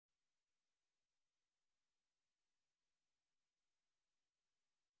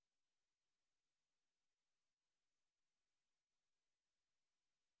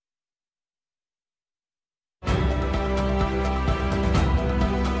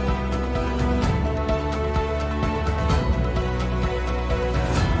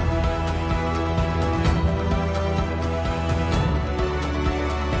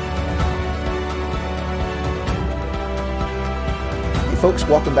folks,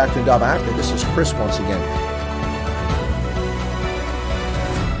 welcome back to Indaba Africa. This is Chris once again.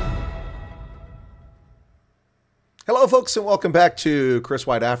 Hello, folks, and welcome back to Chris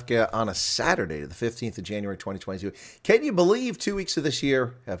White Africa on a Saturday, the 15th of January, 2022. Can you believe 2 weeks of this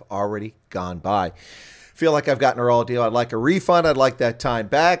year have already gone by? Feel like I've gotten a raw deal. I'd like a refund. I'd like that time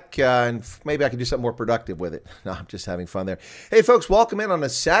back, and maybe I can do something more productive with it. No, I'm just having fun there. Hey, folks, welcome in on a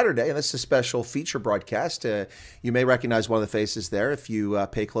Saturday, and this is a special feature broadcast. You may recognize one of the faces there if you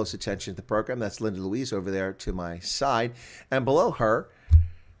pay close attention to the program. That's Linda Louise over there to my side, and below her,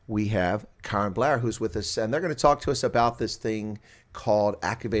 we have Karen Blair, who's with us, and they're going to talk to us about this thing called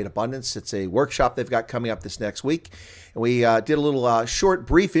Activate Abundance. It's a workshop they've got coming up this next week. And we did a little short,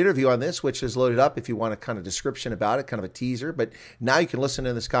 brief interview on this, which is loaded up if you want a kind of description about it, kind of a teaser. But now you can listen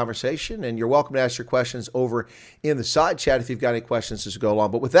to this conversation, and you're welcome to ask your questions over in the side chat if you've got any questions as we go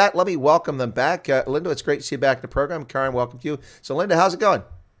along. But with that, let me welcome them back. Linda, it's great to see you back in the program. Karen, welcome to you. So, Linda, how's it going?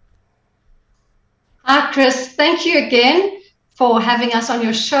 Hi, Chris. Thank you again for having us on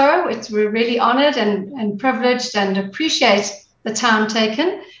your show. We're really honored and privileged and appreciate the time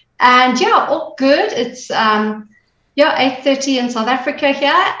taken. And yeah, all good. It's 8:30 in South Africa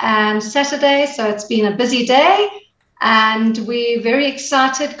here and Saturday, so it's been a busy day. And we're very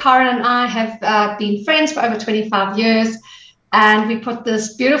excited. Karen and I have been friends for over 25 years, and we put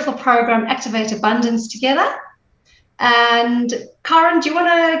this beautiful program, Activate Abundance, together. And Karen, do you want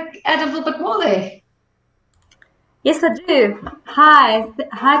to add a little bit more there? Yes, I do. Hi,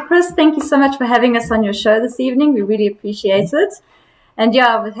 Chris. Thank you so much for having us on your show this evening. We really appreciate it. And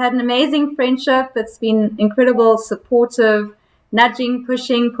yeah, we've had an amazing friendship. It's been incredible, supportive, nudging,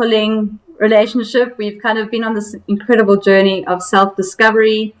 pushing, pulling relationship. We've kind of been on this incredible journey of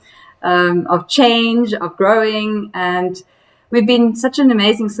self-discovery, of change, of growing. And we've been such an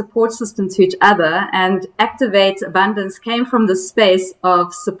amazing support system to each other. And Activate Abundance came from the space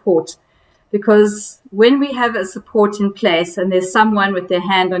of support. Because when we have a support in place and there's someone with their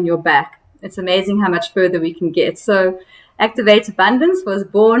hand on your back, it's amazing how much further we can get. So Activate Abundance was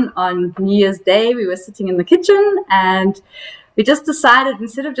born on New Year's Day. We were sitting in the kitchen and we just decided,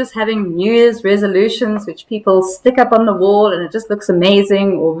 instead of just having New Year's resolutions, which people stick up on the wall and it just looks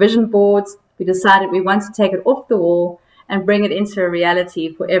amazing, or vision boards, we decided we want to take it off the wall and bring it into a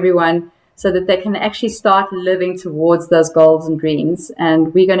reality for everyone, so that they can actually start living towards those goals and dreams.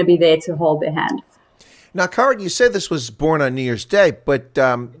 And we're going to be there to hold their hand. Now, Karen, you said this was born on New Year's Day, but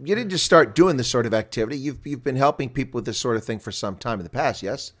you didn't just start doing this sort of activity. You've been helping people with this sort of thing for some time in the past,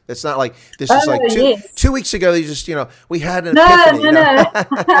 yes? It's not like this is like yes. 2 weeks ago, you just, we had an epiphany. No.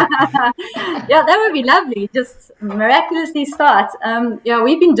 Yeah, that would be lovely. Just miraculously start.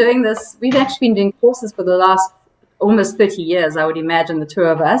 We've been doing this. We've actually been doing courses for the last almost 30 years, I would imagine, the two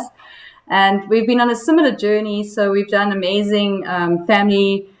of us. And we've been on a similar journey. So we've done amazing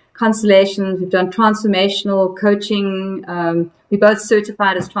family constellations. We've done transformational coaching. We're both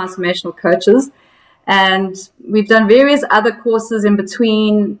certified as transformational coaches. And we've done various other courses in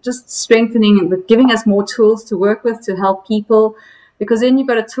between, just strengthening and giving us more tools to work with to help people. Because then you've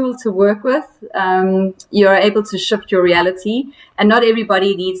got a tool to work with, you're able to shift your reality. And not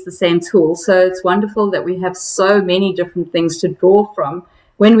everybody needs the same tool. So it's wonderful that we have so many different things to draw from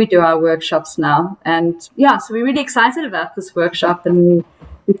when we do our workshops now. And yeah, so we're really excited about this workshop, and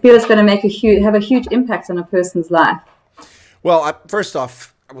we feel it's going to have a huge impact on a person's life. Well, first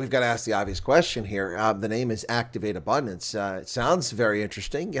off, we've got to ask the obvious question here. The name is Activate Abundance. It sounds very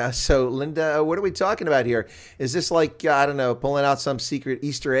interesting. So, Linda, what are we talking about here? Is this like, I don't know, pulling out some secret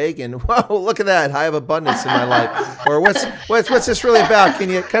Easter egg and, whoa, look at that, I have abundance in my life? Or what's this really about? Can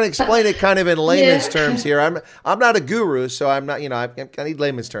you kind of explain it kind of in layman's terms here? I'm not a guru, so I'm not, I need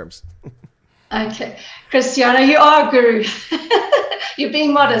layman's terms. Okay. Cristiano, you are a guru. You're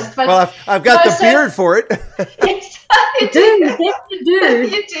being modest. But well, I've got the beard for it. Yes, you do. You definitely do.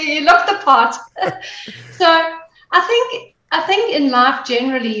 You do. You look the part. So I think in life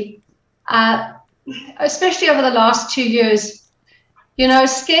generally, especially over the last 2 years,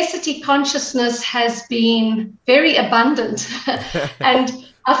 scarcity consciousness has been very abundant. And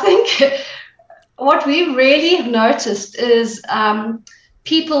I think what we really have noticed is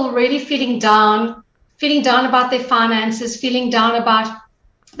people really feeling down about their finances, feeling down about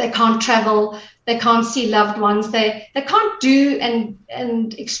they can't travel, they can't see loved ones, they can't do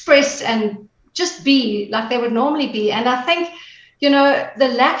and express and just be like they would normally be. And I think,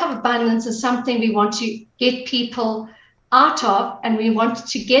 the lack of abundance is something we want to get people out of, and we want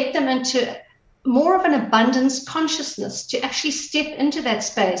to get them into more of an abundance consciousness to actually step into that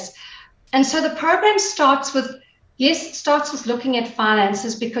space. And so the program starts with looking at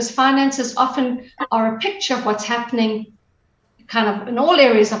finances, because finances often are a picture of what's happening kind of in all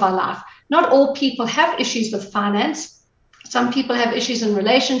areas of our life. Not all people have issues with finance. Some people have issues in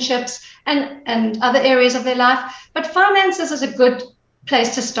relationships and other areas of their life. But finances is a good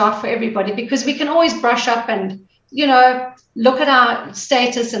place to start for everybody, because we can always brush up and, look at our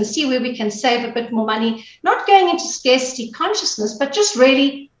status and see where we can save a bit more money, not going into scarcity consciousness, but just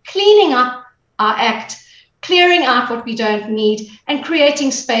really cleaning up our act, clearing out what we don't need, and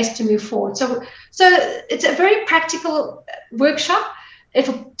creating space to move forward. So it's a very practical workshop. It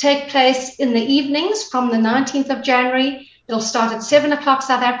will take place in the evenings from the 19th of January. It'll start at 7 o'clock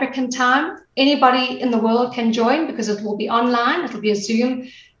South African time. Anybody in the world can join because it will be online. It'll be a Zoom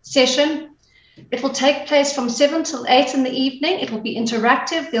session. It will take place from 7 till 8 in the evening. It will be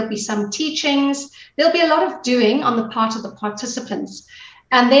interactive. There'll be some teachings. There'll be a lot of doing on the part of the participants.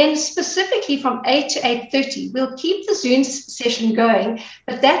 And then specifically from 8 to 8:30, we'll keep the Zoom session going,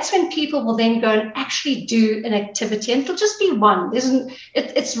 but that's when people will then go and actually do an activity. And it'll just be one.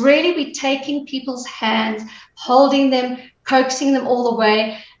 It's really be taking people's hands, holding them, coaxing them all the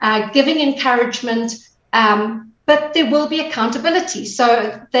way, giving encouragement, but there will be accountability. So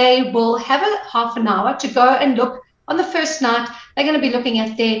they will have a half an hour to go and look. On the first night, they're going to be looking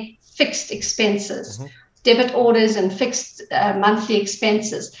at their fixed expenses, debit orders and fixed monthly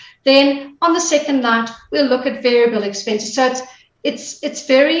expenses. Then on the second night, we'll look at variable expenses. So it's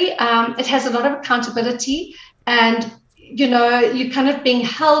very, it has a lot of accountability, and you're kind of being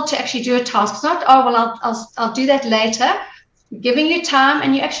held to actually do a task. It's not, oh, well, I'll do that later. Giving you time,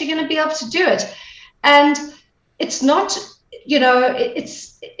 and you're actually going to be able to do it. And it's not,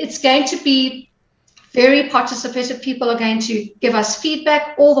 it's going to be very participative. People are going to give us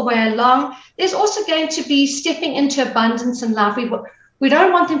feedback all the way along. There's also going to be stepping into abundance in life. We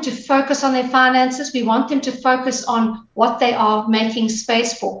don't want them to focus on their finances. We want them to focus on what they are making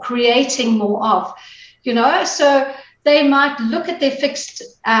space for, creating more of, So they might look at their fixed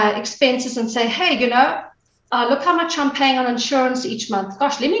expenses and say, hey, look how much I'm paying on insurance each month.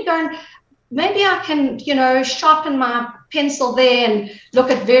 Gosh, let me go and maybe I can, sharpen my pencil there and look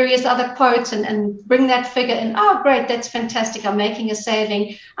at various other quotes and bring that figure in. Oh, great, that's fantastic. I'm making a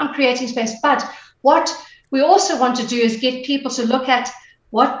saving. I'm creating space. But what we also want to do is get people to look at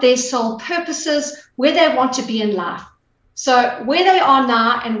what their sole purpose is, where they want to be in life. So where they are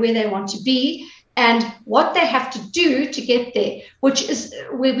now and where they want to be, and what they have to do to get there, which is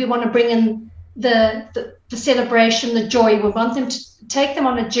where we want to bring in the celebration, the joy. We want them to take them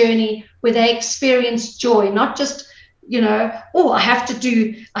on a journey where they experience joy, not just, I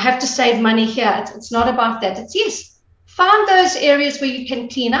have to save money here. It's not about that. It's, yes, find those areas where you can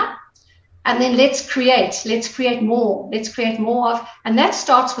clean up, and then let's create more. Let's create more of, and that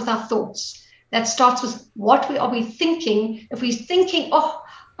starts with our thoughts. That starts with what are we thinking. If we're thinking, oh,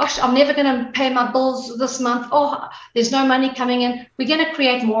 gosh, I'm never going to pay my bills this month. Oh, there's no money coming in. We're going to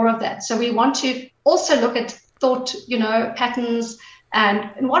create more of that. So we want to also look at thought, patterns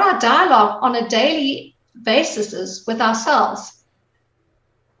and what our dialogue on a daily basis is with ourselves.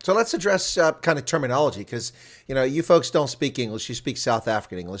 So let's address kind of terminology, because you folks don't speak English. You speak South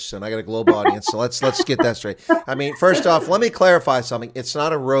African English, and I got a global audience. So let's get that straight. I mean, first off, let me clarify something. It's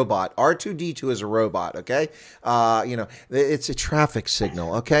not a robot. R2-D2 is a robot. Okay, it's a traffic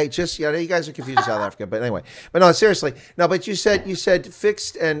signal. Okay, just you guys are confused in South Africa, but anyway. But no, seriously. No, but you said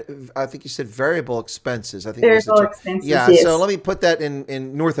fixed and I think you said variable expenses. I think variable expenses. Yeah. Yes. So let me put that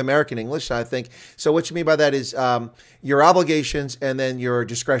in North American English. I think so. What you mean by that is your obligations and then your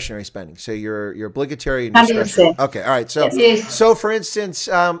discretionary spending. So your obligatory and discretionary. Okay, all right. So, yes. So for instance,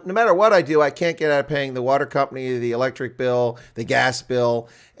 no matter what I do, I can't get out of paying the water company, the electric bill, the gas bill,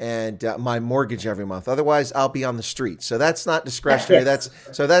 and my mortgage every month. Otherwise, I'll be on the street. So that's not discretionary. Yes.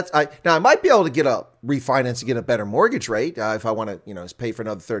 Now I might be able to get a refinance and get a better mortgage rate if I want to, pay for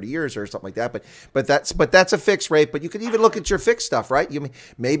another 30 years or something like that. But that's a fixed rate. But you could even look at your fixed stuff, right?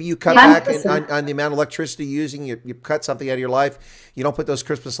 Maybe you cut back on the amount of electricity you're using. You cut something out of your life. You don't put those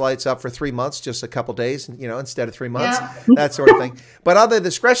Christmas lights up for 3 months, just a couple days, instead of 3 months, that sort of thing. But on the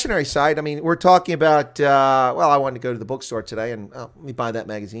discretionary side, I mean, we're talking about, I wanted to go to the bookstore today and let me buy that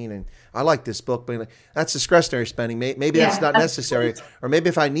magazine. And I like this book, but that's discretionary spending. Maybe that's not necessary. Or maybe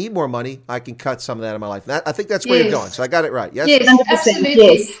if I need more money, I can cut some of that in my life. I think that's where you're going. So I got it right. Yes, yes, 100%. Absolutely.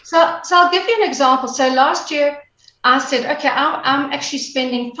 Yes. So I'll give you an example. So last year I said, okay, I'm actually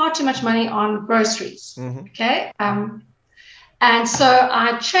spending far too much money on groceries. Mm-hmm. Okay. And so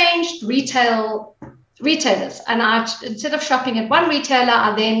I changed retailers, and instead of shopping at one retailer,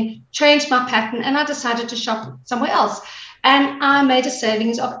 I then changed my pattern and I decided to shop somewhere else. And I made a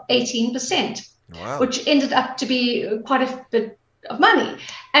savings of 18%, wow, which ended up to be quite a bit of money.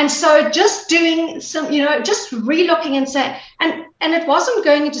 And so just doing some, just relooking and saying, and it wasn't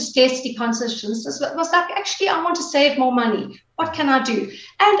going into scarcity consciousness. It was like, actually, I want to save more money. What can I do? And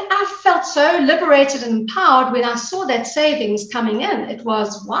I felt so liberated and empowered when I saw that savings coming in. It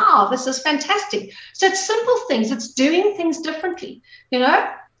was, wow, this is fantastic. So it's simple things. It's doing things differently,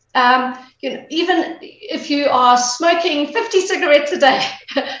 even if you are smoking 50 cigarettes a day,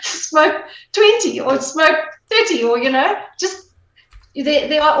 smoke 20 or smoke 30, or, just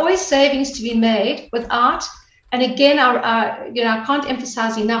there are always savings to be made with art. And again, I can't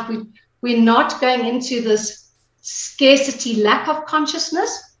emphasize enough, we're not going into this scarcity lack of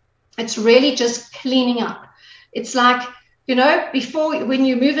consciousness. It's really just cleaning up. It's like, before, when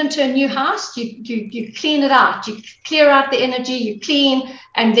you move into a new house, you clean it out, you clear out the energy, you clean,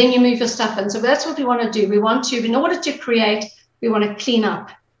 and then you move your stuff in. So that's what we want to do. We want to, in order to create, we want to clean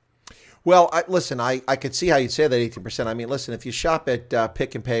up. Well, I could see how you'd say that 18%. I mean, listen, if you shop at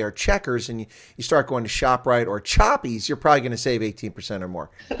Pick and Pay or Checkers and you start going to ShopRite or Choppies, you're probably going to save 18% or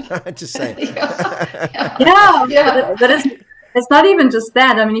more. Just saying. Yeah. But it's not even just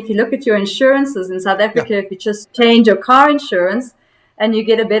that. I mean, if you look at your insurances in South Africa, if you just change your car insurance and you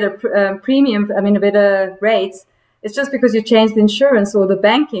get a better premium, a better rate, it's just because you changed the insurance or the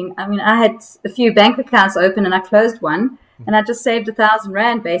banking. I mean, I had a few bank accounts open and I closed one. And I just saved 1,000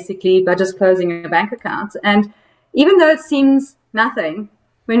 Rand basically by just closing a bank account. And even though it seems nothing,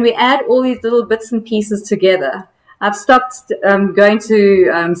 when we add all these little bits and pieces together, I've stopped going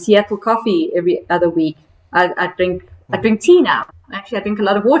to Seattle Coffee every other week. I drink tea now. Actually, I drink a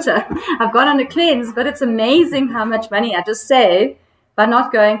lot of water. I've gone on a cleanse, but it's amazing how much money I just save by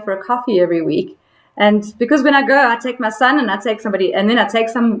not going for a coffee every week. And because when I go, I take my son and I take somebody, and then I take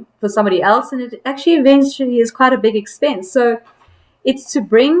some for somebody else, and it actually eventually is quite a big expense. So it's to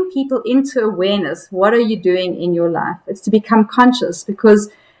bring people into awareness. What are you doing in your life? It's to become conscious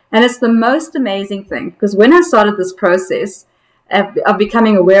and it's the most amazing thing, because when I started this process of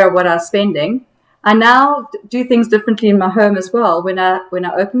becoming aware of what I was spending, I now do things differently in my home as well. When I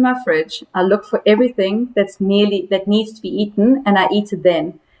open my fridge, I look for everything that needs to be eaten, and I eat it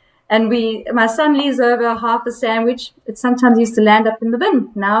then. And my son leaves over half a sandwich. It sometimes used to land up in the bin.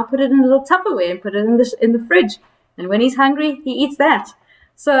 Now I put it in a little Tupperware and put it in the fridge. And when he's hungry, he eats that.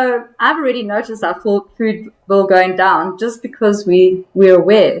 So I've already noticed our food bill going down just because we're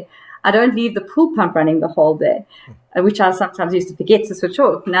aware. I don't leave the pool pump running the whole day, which I sometimes used to forget to switch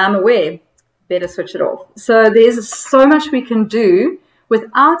off. Now I'm aware, better switch it off. So there's so much we can do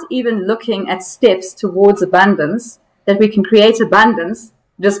without even looking at steps towards abundance, that we can create abundance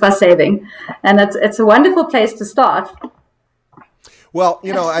just by saving. And it's a wonderful place to start. Well,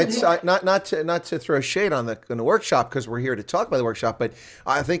 it's not to throw shade on the workshop, because we're here to talk about the workshop, but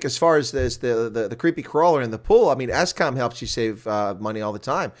I think as far as the creepy crawler in the pool, I mean, Eskom helps you save money all the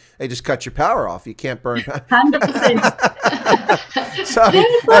time. They just cut your power off. You can't burn. 100%. So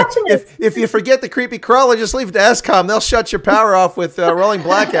if you forget the creepy crawler, just leave it to Eskom. They'll shut your power off with rolling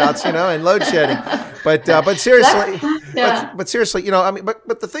blackouts, and load shedding. But seriously, but seriously,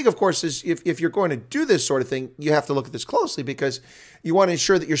 but the thing, of course, is if you're going to do this sort of thing, you have to look at this closely, because you want to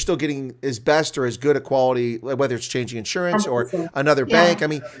ensure that you're still getting as best or as good a quality, whether it's changing insurance or another bank. I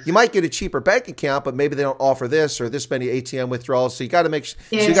mean, you might get a cheaper bank account, but maybe they don't offer this or this many ATM withdrawals. So you got to make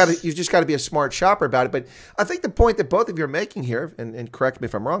you just got to be a smart shopper about it. But I think the point that both of you are making here, and correct me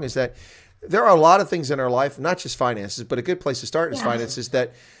if I'm wrong, is that there are a lot of things in our life, not just finances, but a good place to start is finances,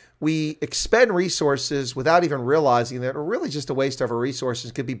 that we expend resources without even realizing that are really just a waste of our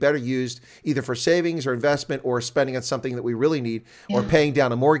resources, could be better used either for savings or investment, or spending on something that we really need, or paying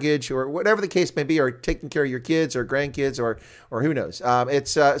down a mortgage, or whatever the case may be, or taking care of your kids or grandkids, or who knows.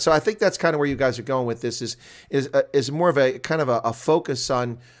 So I think that's kind of where you guys are going with this, is more of a kind of a focus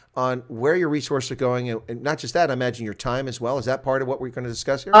on where your resources are going, and not just that, I imagine your time as well. Is that part of what we're going to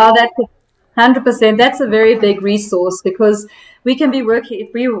discuss here? Oh, that's 100%. That's a very big resource, because we can be working,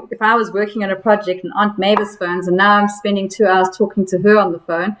 if I was working on a project and Aunt Mavis phones, and now I'm spending 2 hours talking to her on the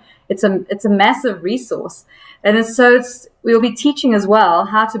phone, it's a massive resource. And we'll be teaching as well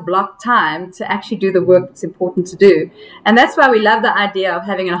how to block time to actually do the work that's important to do. And that's why we love the idea of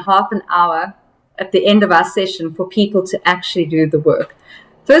having a half an hour at the end of our session for people to actually do the work.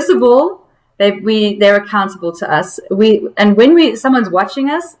 First of all, they're accountable to us. When someone's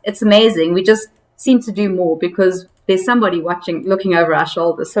watching us, it's amazing. We just seem to do more because there's somebody watching, looking over our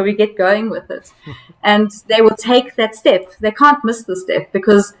shoulders. So we get going with it, and they will take that step. They can't miss the step,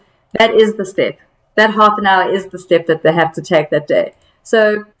 because that is the step. That half an hour is the step that they have to take that day.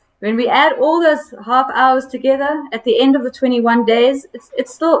 So when we add all those half hours together at the end of the 21 days,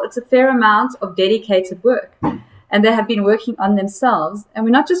 it's a fair amount of dedicated work. and they have been working on themselves. And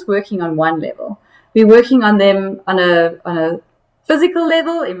we're not just working on one level. We're working on them on a physical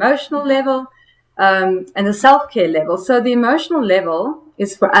level, emotional level, and a self-care level. So the emotional level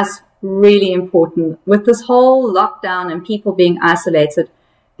is for us really important. With this whole lockdown and people being isolated,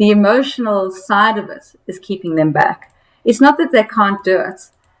 the emotional side of it is keeping them back. It's not that they can't do it,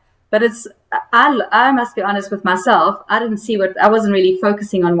 but I must be honest with myself. I wasn't really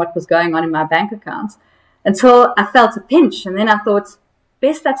focusing on what was going on in my bank account until I felt a pinch. And then I thought,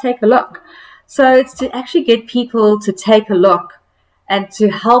 best I take a look. So it's to actually get people to take a look and to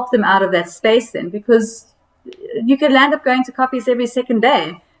help them out of that space then, because you could land up going to coffees every second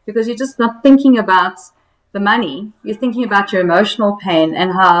day because you're just not thinking about the money. You're thinking about your emotional pain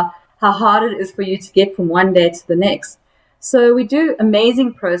and how hard it is for you to get from one day to the next. So we do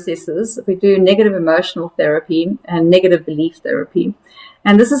amazing processes. We do negative emotional therapy and negative belief therapy.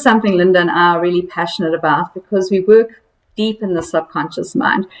 And this is something Linda and I are really passionate about because we work deep in the subconscious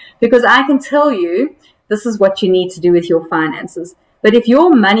mind. Because I can tell you this is what you need to do with your finances. But if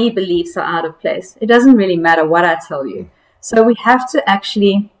your money beliefs are out of place, it doesn't really matter what I tell you. So we have to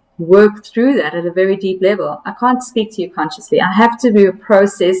actually work through that at a very deep level. I can't speak to you consciously. I have to do a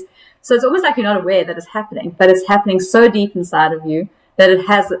process. So it's almost like you're not aware that it's happening, but it's happening so deep inside of you that it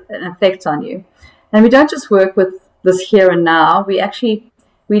has an effect on you. And we don't just work with this here and now.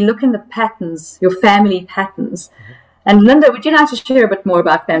 We look in the patterns, your family patterns. And Linda, would you like to share a bit more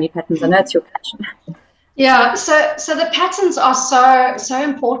about family patterns? I know it's your passion. Yeah, so the patterns are so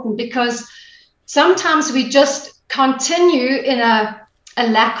important because sometimes we just continue in a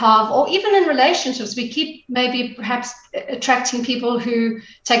lack of, or even in relationships, we keep maybe perhaps attracting people who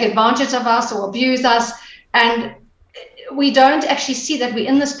take advantage of us or abuse us, and we don't actually see that we're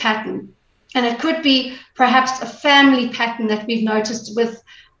in this pattern. And it could be perhaps a family pattern that we've noticed with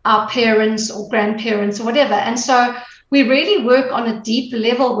our parents or grandparents or whatever. And so we really work on a deep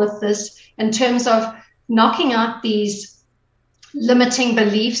level with this in terms of knocking out these limiting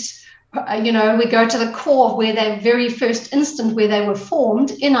beliefs. We go to the core where they very first instant where they were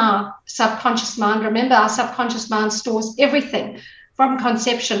formed in our subconscious mind. Remember, our subconscious mind stores everything from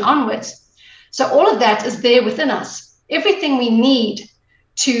conception onwards. So all of that is there within us. Everything we need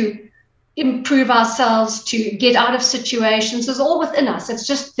to improve ourselves, to get out of situations is all within us. It's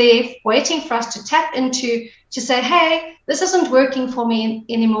just there waiting for us to tap into, to say, hey, this isn't working for me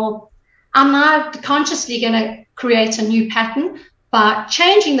anymore. I'm now consciously going to create a new pattern by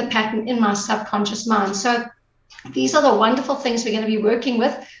changing the pattern in my subconscious mind. So these are the wonderful things we're going to be working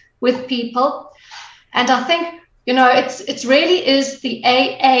with people. And I think, it's really is the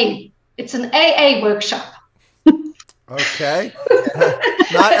AA. It's an AA workshop. Okay.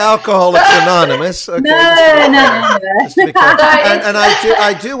 Not Alcoholics Anonymous. Okay. No. Just to be clear. And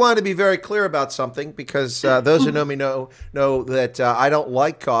I do want to be very clear about something because those who know me know that I don't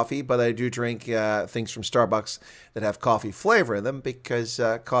like coffee, but I do drink things from Starbucks that have coffee flavor in them because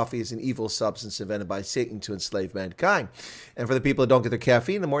coffee is an evil substance invented by Satan to enslave mankind. And for the people who don't get their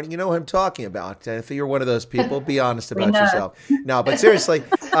caffeine in the morning, you know what I'm talking about. And if you're one of those people, be honest about yourself. No, but seriously,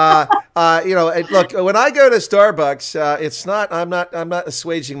 look, when I go to Starbucks, I'm not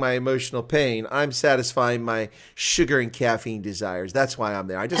assuaging my emotional pain. I'm satisfying my sugar and caffeine desires. That's why I'm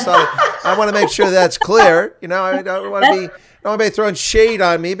there. I just thought I want to make sure that's clear. I don't want to be throwing shade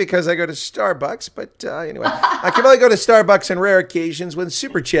on me because I go to Starbucks. But anyway, I can only go to Starbucks on rare occasions when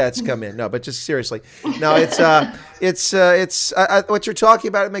super chats come in. No, but just seriously, no, it's what you're talking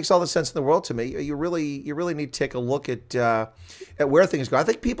about. It makes all the sense in the world to me. You really need to take a look at where things go. I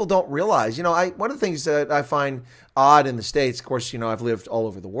think people don't realize. One of the things that I find odd in the States, of course, I've lived all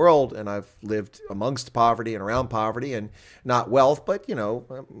over the world and I've lived amongst poverty and around poverty and not wealth, but,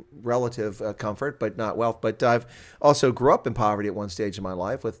 relative comfort, but not wealth. But I've also grew up in poverty at one stage in my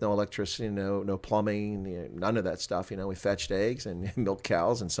life with no electricity, no plumbing, none of that stuff. We fetched eggs and milked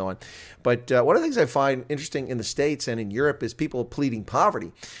cows and so on. But one of the things I find interesting in the States and in Europe is people pleading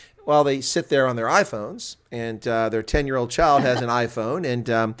poverty. Well, they sit there on their iPhones, and their 10-year-old child has an iPhone,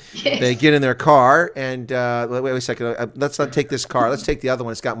 and they get in their car, and wait a second, let's not take this car. Let's take the other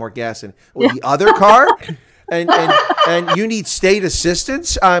one. It's got more gas in it. Well, the other car? And you need state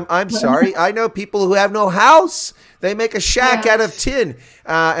assistance? I'm sorry. I know people who have no house. They make a shack out of tin.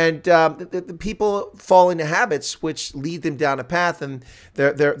 And the people fall into habits which lead them down a path, and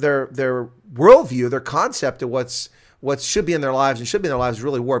their worldview, their concept of what should be in their lives and should be in their lives is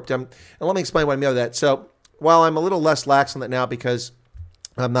really warped. And let me explain what I mean by that. So while I'm a little less lax on that now because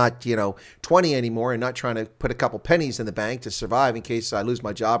I'm not, 20 anymore and not trying to put a couple pennies in the bank to survive in case I lose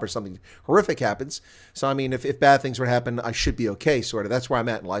my job or something horrific happens. So, I mean, if bad things were to happen, I should be okay, sort of. That's where I'm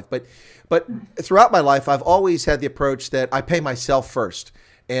at in life. But throughout my life, I've always had the approach that I pay myself first.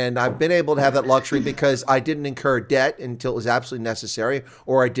 And I've been able to have that luxury because I didn't incur debt until it was absolutely necessary,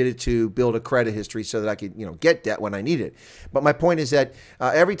 or I did it to build a credit history so that I could, get debt when I need it. But my point is that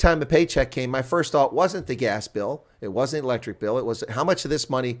every time a paycheck came, my first thought wasn't the gas bill. It wasn't the electric bill. It was, how much of this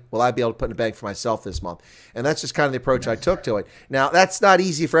money will I be able to put in the bank for myself this month? And that's just kind of the approach I took to it. Now, that's not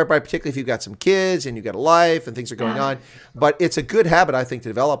easy for everybody, particularly if you've got some kids and you've got a life and things are going on. But it's a good habit, I think, to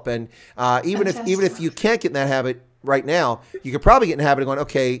develop. And even if you can't get in that habit right now, you could probably get in the habit of going,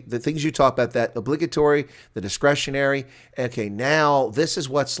 okay, the things you talk about, that obligatory, the discretionary, okay, now this is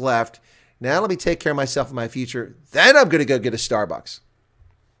what's left. Now let me take care of myself in my future. Then I'm going to go get a Starbucks.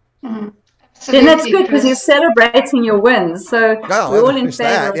 Mm-hmm. And that's good because you're celebrating your wins. So we're all in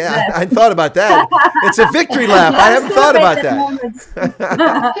favor of that. I hadn't thought about that. It's a victory lap. I haven't thought about that.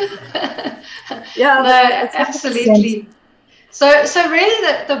 No, absolutely. So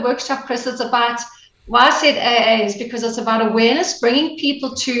really the workshop, Chris, is about, why I said AA is because it's about awareness, bringing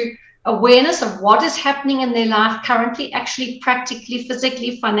people to awareness of what is happening in their life currently, actually practically,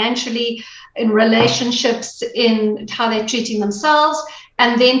 physically, financially, in relationships, in how they're treating themselves,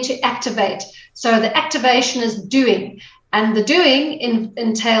 and then to activate. So the activation is doing, and the doing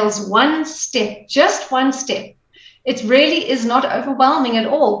entails one step, just one step. It really is not overwhelming at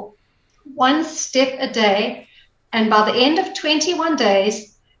all. One step a day, and by the end of 21 days,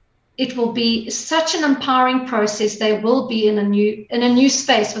 it will be such an empowering process. They will be in a new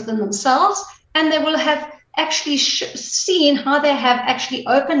space within themselves, and they will have actually seen how they have actually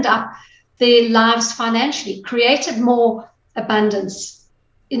opened up their lives financially, created more abundance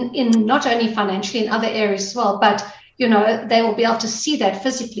in not only financially, in other areas as well, but they will be able to see that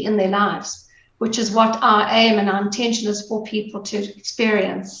physically in their lives, which is what our aim and our intention is for people to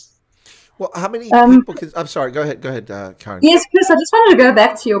experience. Well, how many people can, I'm sorry, go ahead, Karen. Yes, Chris, I just wanted to go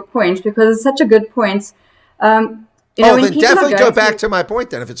back to your point because it's such a good point. Then definitely go back to my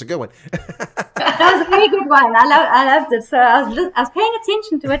point then, if it's a good one. That was a very good one. I loved it. So I was paying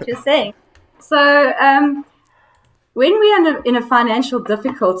attention to what you're saying. So when we are in a financial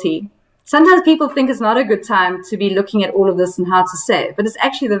difficulty, sometimes people think it's not a good time to be looking at all of this and how to save, but it's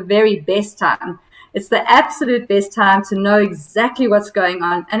actually the very best time. It's the absolute best time to know exactly what's going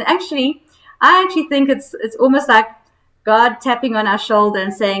on. And I actually think it's almost like God tapping on our shoulder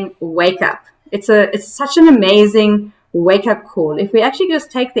and saying, wake up. It's such an amazing wake up call. If we actually just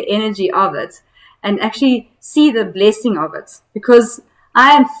take the energy of it and actually see the blessing of it, because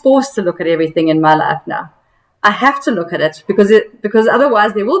I am forced to look at everything in my life now. I have to look at it because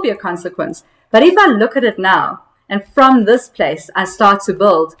otherwise there will be a consequence. But if I look at it now, and from this place, I start to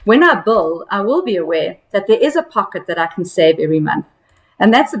build. When I build, I will be aware that there is a pocket that I can save every month.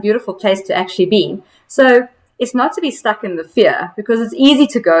 And that's a beautiful place to actually be. So it's not to be stuck in the fear because it's easy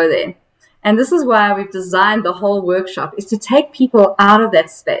to go there. And this is why we've designed the whole workshop, is to take people out of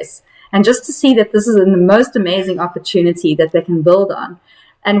that space and just to see that this is the most amazing opportunity that they can build on.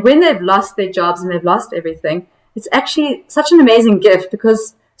 And when they've lost their jobs and they've lost everything, it's actually such an amazing gift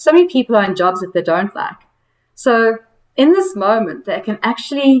because so many people are in jobs that they don't like. So in this moment, they can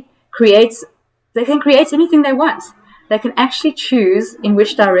actually create anything they want. They can actually choose in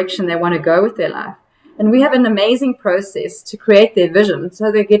which direction they want to go with their life. And we have an amazing process to create their vision.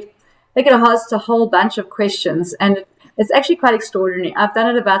 So they get asked a whole bunch of questions, and it's actually quite extraordinary. I've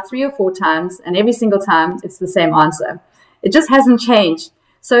done it about 3 or 4 times, and every single time it's the same answer. It just hasn't changed.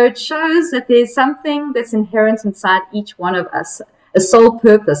 So it shows that there's something that's inherent inside each one of us, a soul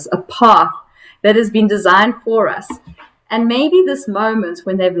purpose, a path that has been designed for us. And maybe this moment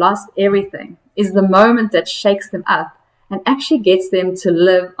when they've lost everything is the moment that shakes them up and actually gets them to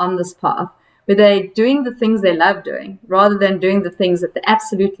live on this path where they're doing the things they love doing rather than doing the things that they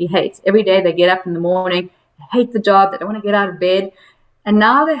absolutely hate. Every day they get up in the morning, they hate the job, they don't want to get out of bed, and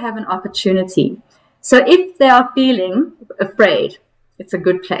now they have an opportunity. So if they are feeling afraid, it's a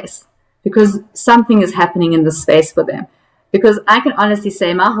good place because something is happening in this space for them. Because I can honestly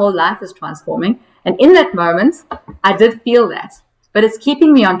say my whole life is transforming. And in that moment, I did feel that. But it's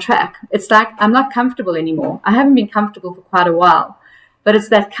keeping me on track. It's like I'm not comfortable anymore. I haven't been comfortable for quite a while. But it's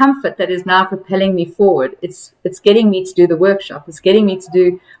that comfort that is now propelling me forward. It's getting me to do the workshop. It's getting me to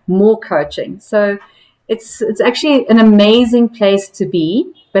do more coaching. So it's actually an amazing place to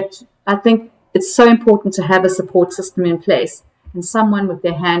be. But I think it's so important to have a support system in place and someone with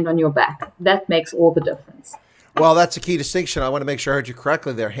their hand on your back. That makes all the difference. Well, that's a key distinction. I want to make sure I heard you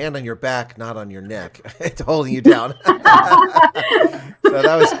correctly there. Hand on your back, not on your neck. It's holding you down. So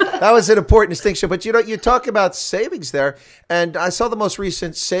that was an important distinction. But you talk about savings there, and I saw the most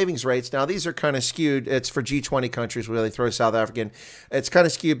recent savings rates. Now, these are kind of skewed. It's for G20 countries where they throw South African. It's kind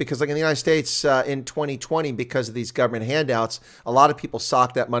of skewed because, like in the United States in 2020, because of these government handouts, a lot of people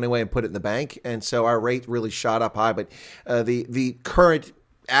socked that money away and put it in the bank, and so our rate really shot up high. But the current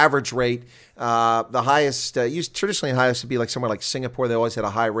average rate, the highest, traditionally highest would be like somewhere like Singapore. They always had a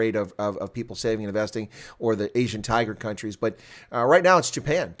high rate of people saving and investing, or the Asian tiger countries. But right now it's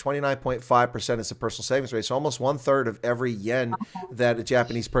Japan. 29.5% is the personal savings rate. So almost 1/3 of every yen that a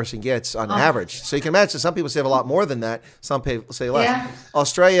Japanese person gets on average. So you can imagine some people save a lot more than that. Some people say less. Yeah.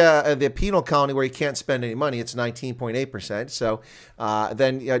 Australia, the penal colony where you can't spend any money, it's 19.8%. So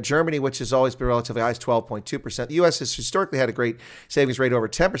then Germany, which has always been relatively high, is 12.2%. The U.S. has historically had a great savings rate over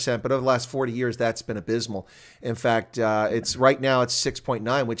 10%, but over the last 40 years, that's been abysmal. In fact, it's right now it's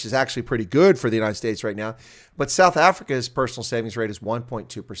 6.9, which is actually pretty good for the United States right now. But South Africa's personal savings rate is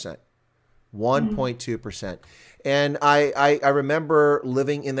 1.2%. 1.2%. And I remember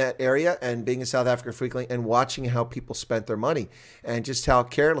living in that area and being in South Africa frequently and watching how people spent their money and just how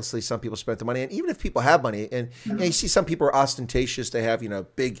carelessly some people spent their money. And even if people have money, and you see some people are ostentatious, they have,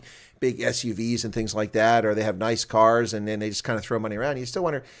 big SUVs and things like that, or they have nice cars, and then they just kind of throw money around. You still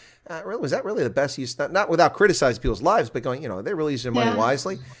wonder, was that really the best use? Not without criticizing people's lives, but going, they really use their money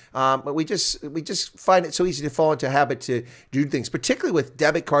wisely. But we just find it so easy to fall into a habit to do things, particularly with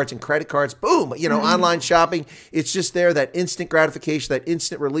debit cards and credit cards. Boom, online shopping. It's just there, that instant gratification, that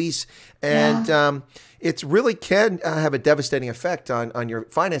instant release, and it really can have a devastating effect on your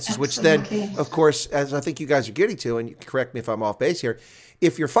finances. Absolutely. Which then, of course, as I think you guys are getting to, and you can correct me if I'm off base here,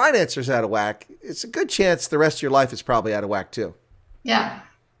 if your finances are out of whack, it's a good chance the rest of your life is probably out of whack too. Yeah,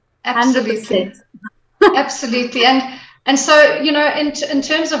 absolutely. Absolutely. And so, in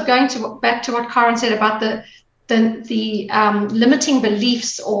terms of going back to what Karen said about the limiting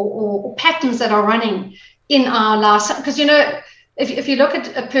beliefs or patterns that are running in our lives, because, if you look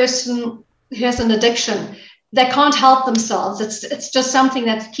at a person who has an addiction, they can't help themselves. It's just something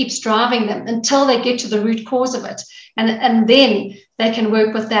that keeps driving them until they get to the root cause of it. And then they can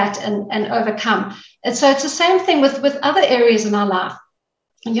work with that and overcome. And so it's the same thing with other areas in our life.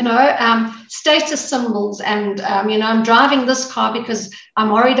 Status symbols, and I'm driving this car because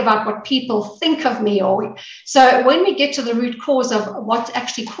I'm worried about what people think of me. So when we get to the root cause of what's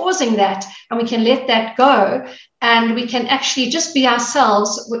actually causing that, and we can let that go, and we can actually just be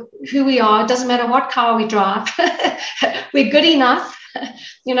ourselves, who we are. It doesn't matter what car we drive. We're good enough.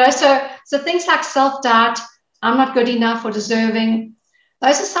 So things like self-doubt, I'm not good enough or deserving.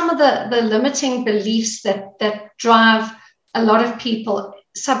 Those are some of the limiting beliefs that drive a lot of people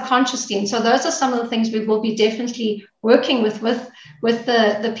subconsciously. And so those are some of the things we will be definitely working with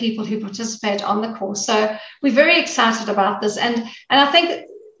the people who participate on the course. So we're very excited about this. And I think,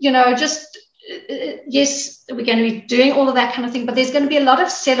 yes, we're going to be doing all of that kind of thing, but there's going to be a lot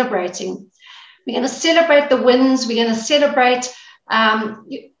of celebrating. We're going to celebrate the wins. We're going to celebrate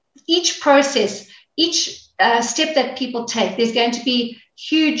each process, each step that people take. There's going to be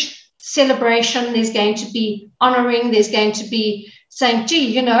huge celebration. There's going to be honoring. There's going to be saying,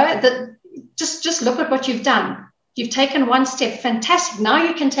 gee, just look at what you've done. You've taken one step. Fantastic. Now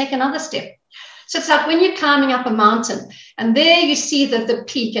you can take another step. So it's like when you're climbing up a mountain and there you see the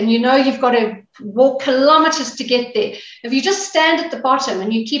peak, and you've got to walk kilometers to get there. If you just stand at the bottom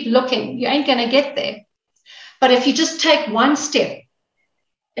and you keep looking, you ain't going to get there. But if you just take one step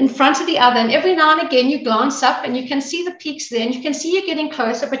in front of the other, and every now and again you glance up and you can see the peaks there, and you can see you're getting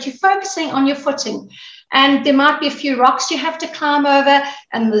closer, but you're focusing on your footing. And there might be a few rocks you have to climb over,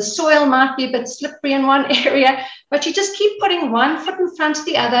 and the soil might be a bit slippery in one area, but you just keep putting one foot in front of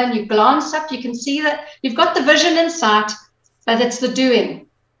the other, and you glance up, you can see that you've got the vision in sight, but it's the doing.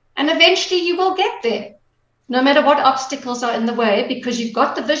 And eventually you will get there, no matter what obstacles are in the way, because you've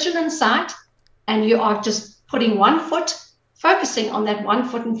got the vision in sight, and you are just putting one foot, focusing on that one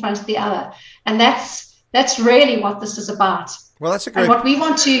foot in front of the other. And that's really what this is about. Well, that's a great. And what we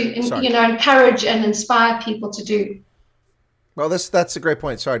want to, encourage and inspire people to do. Well, that's a great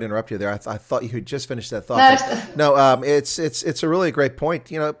point. Sorry to interrupt you there. I thought you had just finished that thought. No, it's a really great point.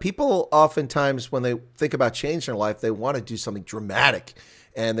 People oftentimes, when they think about change in their life, they want to do something dramatic,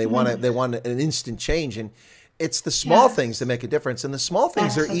 and they want an instant change. it's the small things that make a difference, and the small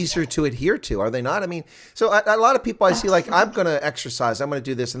things are easier to adhere to, are they not? I mean, so a lot of people I see like, I'm going to exercise, I'm going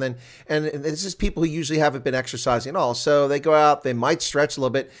to do this, and this is people who usually haven't been exercising at all. So they go out, they might stretch a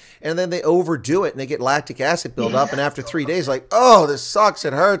little bit, and then they overdo it, and they get lactic acid build up, and after 3 days, like, oh, this sucks,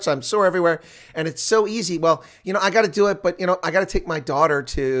 it hurts, I'm sore everywhere, and it's so easy. Well, I got to do it, but I got to take my daughter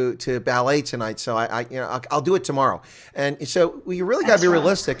to ballet tonight, so I'll do it tomorrow. And so you really got to be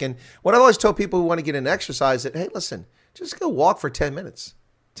realistic. And what I always tell people who want to get into exercise, that, hey, listen, just go walk for 10 minutes.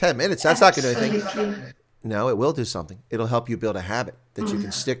 10 minutes, that's not going to do anything. No, it will do something. It'll help you build a habit that you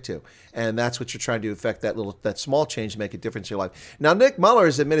can stick to. And that's what you're trying to affect, that small change to make a difference in your life. Now, Nick Muller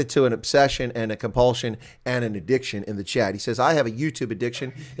has admitted to an obsession and a compulsion and an addiction in the chat. He says, I have a YouTube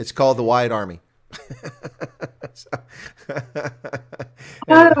addiction. It's called the Wyatt Army.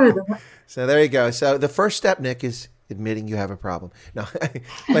 So there you go. So the first step, Nick, is admitting you have a problem. No,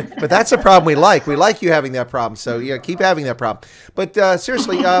 but that's a problem we like. We like you having that problem. So keep having that problem. But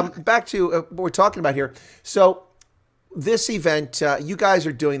seriously, back to what we're talking about here. So this event, you guys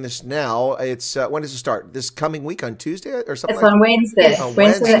are doing this now. It's when does it start? This coming week on Tuesday or something? It's on Wednesday.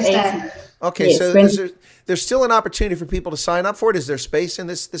 Wednesday the 18th. Okay, yes, so there's still an opportunity for people to sign up for it. Is there space in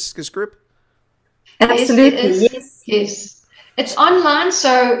this group? Absolutely, yes. It's online,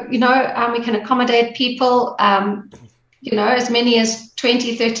 so, we can accommodate people, as many as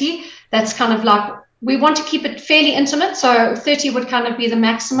 20, 30. That's kind of like, we want to keep it fairly intimate, so 30 would kind of be the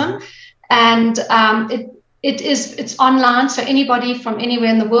maximum. And it's online, so anybody from anywhere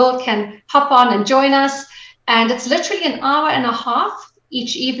in the world can hop on and join us. And it's literally an hour and a half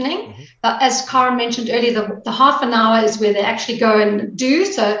each evening. As Karen mentioned earlier, the half an hour is where they actually go and do.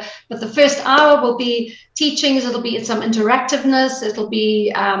 But the first hour will be teachings. It'll be some interactiveness. It'll be,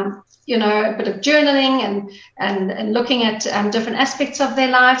 a bit of journaling and looking at different aspects of their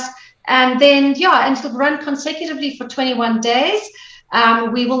lives. And then, and it'll run consecutively for 21 days.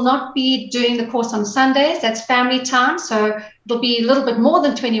 We will not be doing the course on Sundays. That's family time. So it'll be a little bit more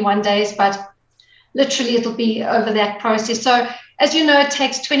than 21 days, but literally it'll be over that process. So as you know, it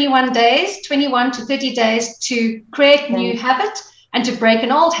takes 21 to 30 days to create a new habit and to break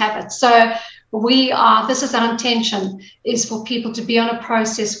an old habit. So this is our intention, is for people to be on a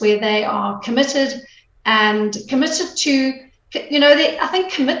process where they are committed to, I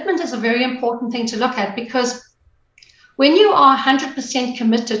think commitment is a very important thing to look at, because when you are 100%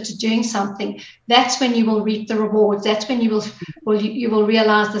 committed to doing something, that's when you will reap the rewards. That's when you will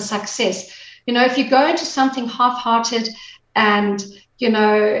realize the success. If you go into something half-hearted and,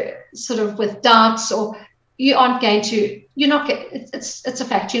 sort of with doubts, or it's a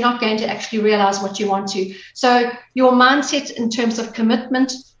fact, you're not going to actually realize what you want to. So your mindset in terms of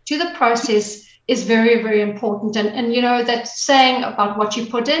commitment to the process is very, very important. And that saying about what you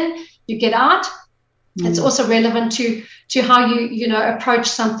put in, you get out. It's also relevant to how you approach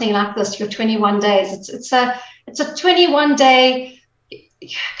something like this, your 21 days. It's a 21-day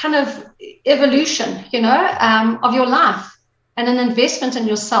kind of evolution, of your life, and an investment in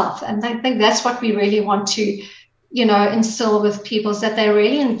yourself. And I think that's what we really want to, instill with people, is that they're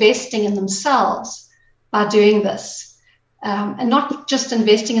really investing in themselves by doing this. And not just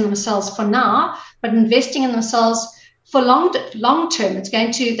investing in themselves for now, but investing in themselves for long term. They're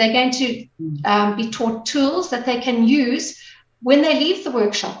going to be taught tools that they can use when they leave the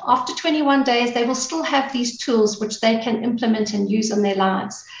workshop. After 21 days, they will still have these tools which they can implement and use in their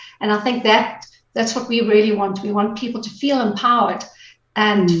lives. And I think that's what we really want. We want people to feel empowered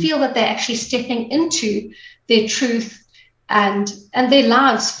and feel that they're actually stepping into their truth and their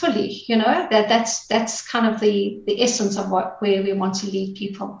lives fully. That's kind of the essence of where we want to lead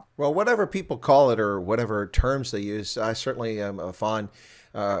people. Well, whatever people call it or whatever terms they use, I certainly am a firm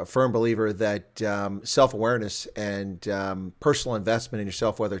believer that self-awareness and personal investment in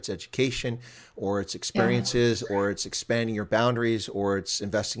yourself, whether it's education or it's experiences or it's expanding your boundaries or it's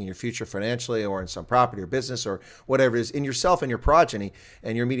investing in your future financially or in some property or business or whatever it is, in yourself and your progeny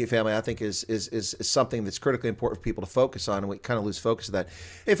and your immediate family, I think is something that's critically important for people to focus on, and we kind of lose focus of that.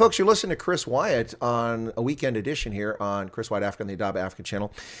 Hey, folks, you're listening to Chris Wyatt on a weekend edition here on Chris Wyatt Africa on the Adaba African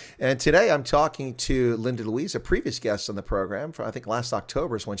channel. And today I'm talking to Linda Louise, a previous guest on the program. I think last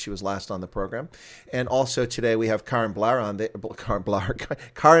October is when she was last on the program. And also today we have Karen Blair on the Karen Blair,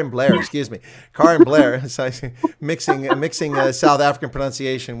 mixing South African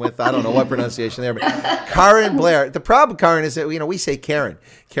pronunciation with I don't know what pronunciation there, but Karen Blair. The problem, Karen, is that we say Karen,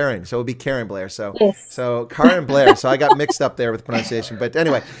 so it would be Karen Blair. So Karen Blair. So I got mixed up there with pronunciation. But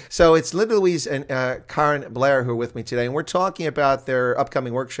anyway, so it's Linda Louise and Karen Blair who are with me today, and we're talking about their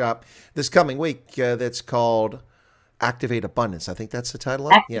upcoming workshop this coming week that's called Activate Abundance. I think that's the title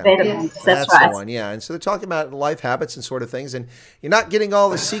of it. Activate Yeah. Abundance. Yes. That's the right. one. Yeah. And so they're talking about life habits and sort of things. And you're not getting all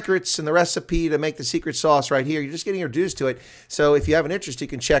the secrets and the recipe to make the secret sauce right here. You're just getting introduced to it. So if you have an interest, you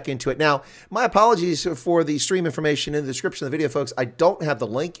can check into it. Now, my apologies for the stream information in the description of the video, folks. I don't have the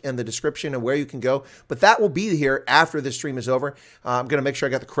link in the description of where you can go, but that will be here after the stream is over. I'm going to make sure I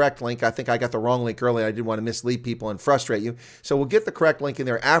got the correct link. I think I got the wrong link earlier. I didn't want to mislead people and frustrate you. So we'll get the correct link in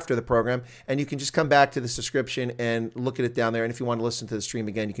there after the program, and you can just come back to this description and look at it down there. And if you want to listen to the stream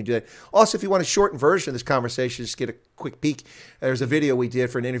again, you can do that. Also, if you want a shortened version of this conversation, just get a quick peek. There's a video we did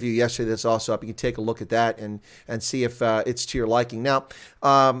for an interview yesterday that's also up. You can take a look at that and see if it's to your liking. Now,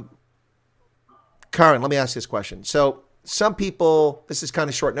 Karen, let me ask this question. So some people, this is kind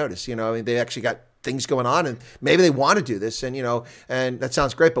of short notice, I mean, they actually got things going on and maybe they want to do this and, and that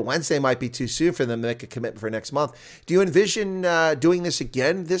sounds great, but Wednesday might be too soon for them to make a commitment for next month. Do you envision doing this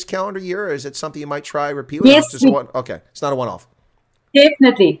again this calendar year, or is it something you might try repeatedly? Yes. Okay. It's not a one-off.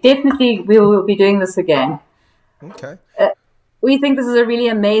 Definitely we will be doing this again. Okay. We think this is a really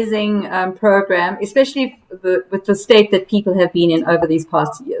amazing program, especially with the state that people have been in over these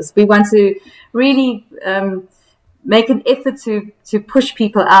past years. We want to really make an effort to push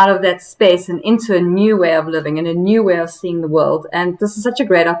people out of that space and into a new way of living and a new way of seeing the world. And this is such a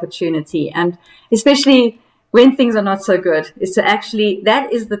great opportunity. And especially when things are not so good, is to actually,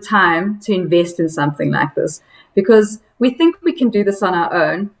 that is the time to invest in something like this. Because we think we can do this on our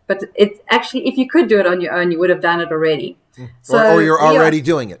own, but it's actually, if you could do it on your own, you would have done it already. So or you're already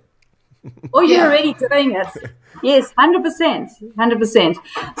doing it. Or you're already doing it. Yes, 100%.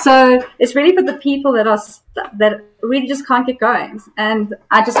 So it's really for the people that really just can't get going. And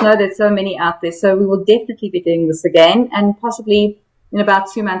I just know there's so many out there. So we will definitely be doing this again, and possibly in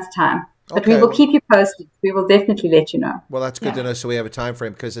about 2 months' time. But we will keep you posted. We will definitely let you know. Well, that's good to know. So we have a time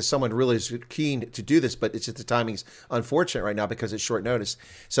frame, because as someone really is keen to do this, but it's just the timing's unfortunate right now because it's short notice.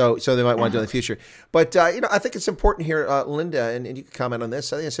 So they might want to do it in the future. But I think it's important here, Linda, and you can comment on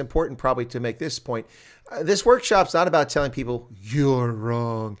this. I think it's important probably to make this point. This workshop's not about telling people you're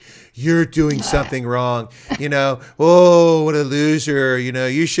wrong, you're doing something wrong, oh, what a loser,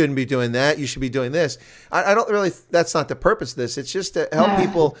 you shouldn't be doing that, you should be doing this. I don't really, that's not the purpose of this. It's just to help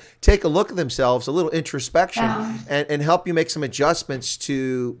people take a look at themselves, a little introspection, and help you make some adjustments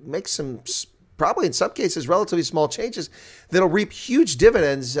to make some, probably in some cases, relatively small changes that'll reap huge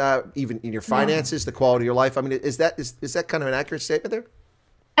dividends, even in your finances, the quality of your life. I mean, is that kind of an accurate statement there?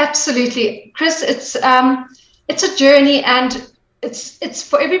 Absolutely, Chris. It's a journey, and it's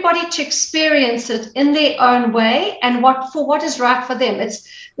for everybody to experience it in their own way, and what is right for them.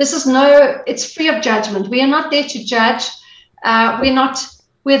 It's free of judgment. We are not there to judge.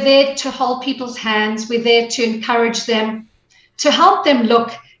 We're there to hold people's hands. We're there to encourage them, to help them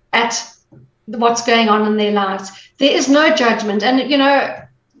look at what's going on in their lives. There is no judgment, and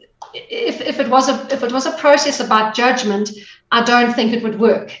if it was a process about judgment, I don't think it would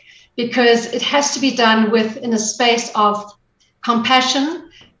work, because it has to be done in a space of compassion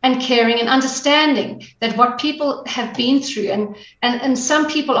and caring and understanding that what people have been through, and some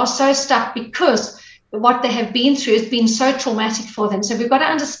people are so stuck because what they have been through has been so traumatic for them. So we've got to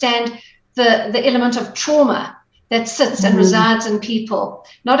understand the element of trauma that sits and resides in people,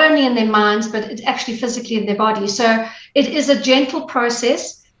 not only in their minds, but it's actually physically in their body. So it is a gentle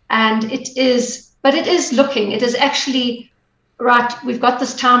process, and it is actually, right, we've got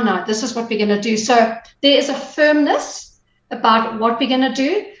this time now, this is what we're going to do. So there is a firmness about what we're going to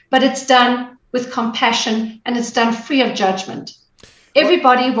do, but it's done with compassion, and it's done free of judgment.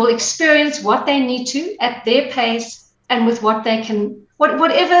 Everybody will experience what they need to at their pace, and with what they can,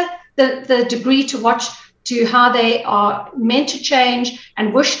 whatever the degree to how they are meant to change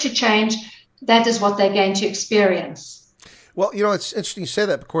and wish to change, that is what they're going to experience. Well, it's interesting you say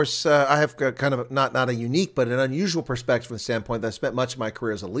that. Of course, I have kind of not a unique, but an unusual perspective from the standpoint that I spent much of my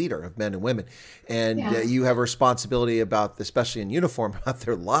career as a leader of men and women. And you have a responsibility about, especially in uniform, about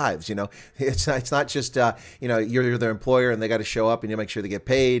their lives. It's not just, you're their employer and they got to show up and you make sure they get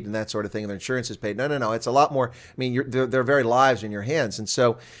paid and that sort of thing, and their insurance is paid. No. It's a lot more. I mean, their very lives in your hands. And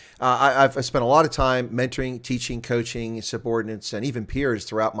so I've spent a lot of time mentoring, teaching, coaching subordinates, and even peers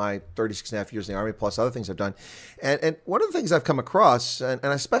throughout my 36 and a half years in the Army, plus other things I've done. And one of the things I've come across, and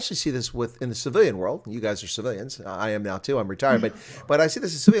I especially see this in the civilian world, you guys are civilians, I am now too, I'm retired, but I see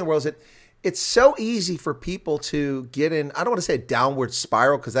this in the civilian world, is that it's so easy for people to get in, I don't want to say a downward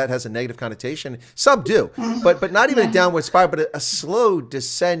spiral because that has a negative connotation. Some do, but not even a downward spiral, but a slow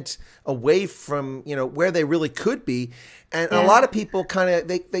descent away from, where they really could be. And a lot of people kind of,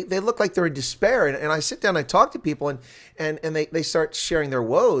 they look like they're in despair. And I sit down and I talk to people and they start sharing their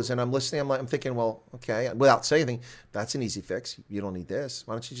woes. And I'm listening, I'm thinking, well, okay, without saying anything, That's an easy fix. You don't need this.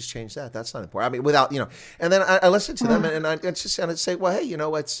 Why don't you just change that? That's not important. I mean, without, and then I listen to them and I say, well, hey,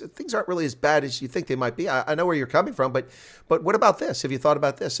 things aren't really as bad as you think they might be. I know where you're coming from, but what about this? Have you thought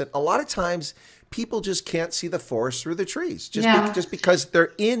about this? And a lot of times people just can't see the forest through the trees just because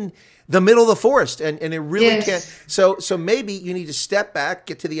they're in the middle of the forest and it really can't. So maybe you need to step back,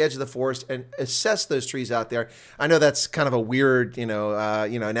 get to the edge of the forest and assess those trees out there. I know that's kind of a weird,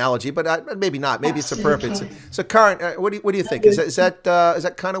 analogy, but maybe not. Maybe it's a purpose. So Karen, what do you think? Is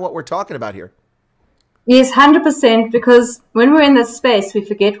that kind of what we're talking about here? Yes, 100%. Because when we're in this space, we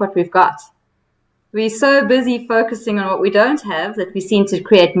forget what we've got. We're so busy focusing on what we don't have that we seem to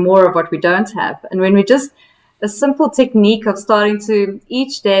create more of what we don't have. And when we just a simple technique of starting to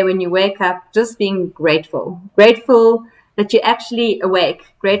each day when you wake up, just being grateful that you're actually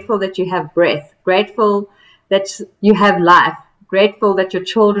awake, grateful that you have breath, grateful that you have life, grateful that your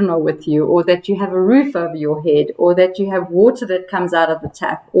children are with you, or that you have a roof over your head, or that you have water that comes out of the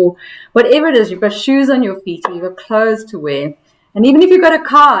tap, or whatever it is, you've got shoes on your feet, or you've got clothes to wear. And even if you've got a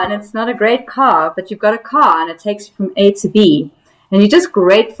car and it's not a great car, but you've got a car and it takes you from A to B, and you're just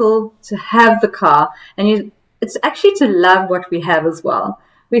grateful to have the car, and it's actually to love what we have as well.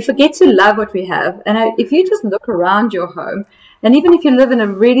 We forget to love what we have. And if you just look around your home, and even if you live in a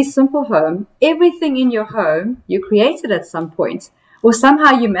really simple home, everything in your home, you created at some point, or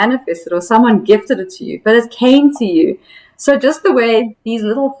somehow you manifested, or someone gifted it to you, but it came to you. So just the way these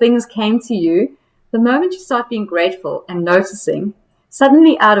little things came to you, the moment you start being grateful and noticing,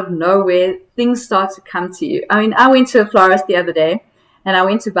 suddenly out of nowhere, things start to come to you. I mean, I went to a florist the other day, and I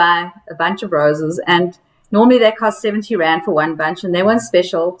went to buy a bunch of roses, and normally they cost 70 Rand for one bunch, and they weren't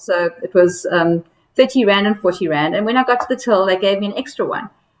special. So it was 30 Rand and 40 Rand. And when I got to the till, they gave me an extra one.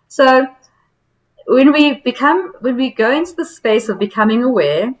 So when we go into the space of becoming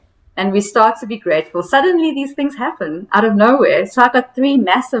aware and we start to be grateful, suddenly these things happen out of nowhere. So I got 3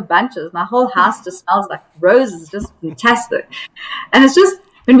 massive bunches. My whole house just smells like roses, just fantastic. And it's just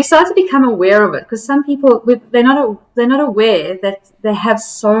when we start to become aware of it, because some people, they're not aware that they have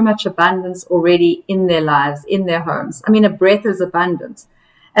so much abundance already in their lives, in their homes. I mean, a breath is abundant.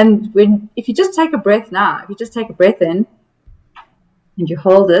 And if you just take a breath now, if you just take a breath in and you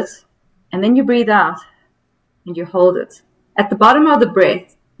hold it, and then you breathe out and you hold it. At the bottom of the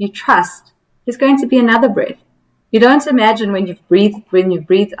breath, you trust there's going to be another breath. You don't imagine when you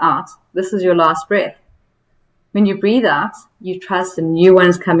breathe out, this is your last breath. When you breathe out, you trust a new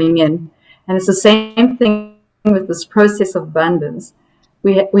one's coming in. And it's the same thing with this process of abundance.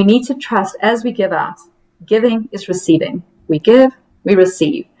 We need to trust as we give out. Giving is receiving. We give, we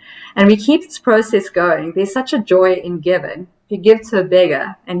receive. And we keep this process going. There's such a joy in giving. If you give to a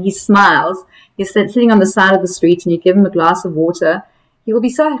beggar and he smiles, he's sitting on the side of the street and you give him a glass of water, he will be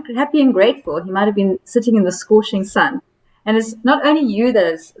so happy and grateful. He might have been sitting in the scorching sun. And it's not only you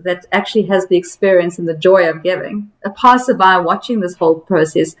that actually has the experience and the joy of giving. A passerby watching this whole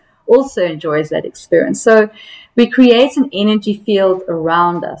process also enjoys that experience. So we create an energy field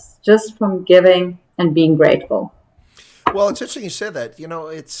around us just from giving and being grateful. Well, it's interesting you said that.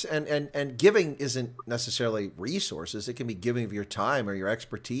 It's and giving isn't necessarily resources. It can be giving of your time or your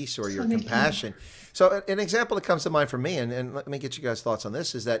expertise or your compassion. So an example that comes to mind for me, and let me get you guys' thoughts on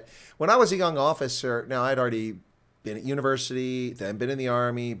this, is that when I was a young officer, now I'd already been at university, then been in the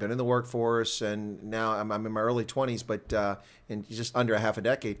Army, been in the workforce, and now I'm in my early 20s, but in just under a half a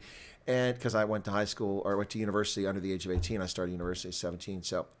decade. And because I went to high school or went to university under the age of 18, I started university at 17.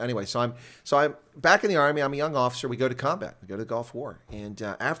 So anyway, so I'm back in the Army. I'm a young officer. We go to combat. We go to the Gulf War. And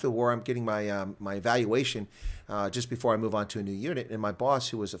after the war, I'm getting my my evaluation just before I move on to a new unit. And my boss,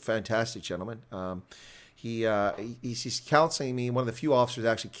 who was a fantastic gentleman, he's counseling me. One of the few officers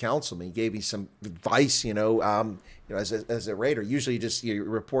actually counseled me. He gave me some advice, as a raider. Usually your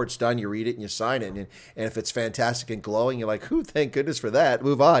report's done, you read it and you sign it. And if it's fantastic and glowing, you're like, "Ooh, thank goodness for that,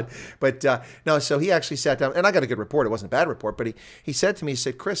 move on." But no, so he actually sat down, and I got a good report. It wasn't a bad report, but he said to me, he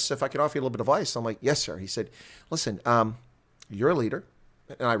said, "Chris, if I could offer you a little bit of advice." I'm like, "Yes, sir." He said, "Listen, you're a leader."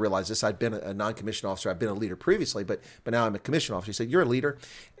 And I realized this. I'd been a non-commissioned officer. I've been a leader previously, but now I'm a commissioned officer. He said, "You're a leader,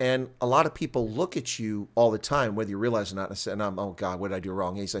 and a lot of people look at you all the time, whether you realize it or not." And I said, "Oh God, what did I do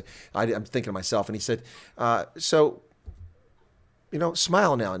wrong?" And he said, "I'm thinking to myself." And he said, "So,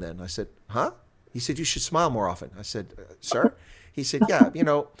 smile now and then." I said, "Huh?" He said, "You should smile more often." I said, "Sir?" He said, "Yeah,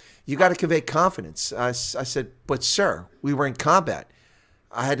 you got to convey confidence." I said, "But sir, we were in combat.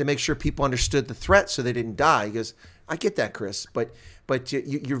 I had to make sure people understood the threat so they didn't die." He goes, "I get that, Chris, but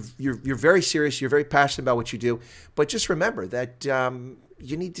you're very serious. You're very passionate about what you do. But just remember that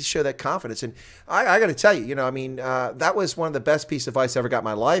you need to show that confidence. And I got to tell you, that was one of the best pieces of advice I ever got in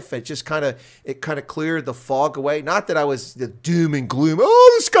my life. It just kind of cleared the fog away. Not that I was the doom and gloom.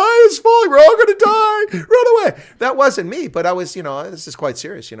 Oh, the sky is falling. We're all going to die. Run away. That wasn't me. But I was, this is quite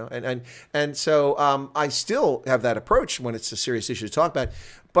serious, And so I still have that approach when it's a serious issue to talk about.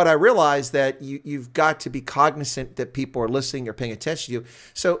 But I realized that you've got to be cognizant that people are listening or paying attention to you.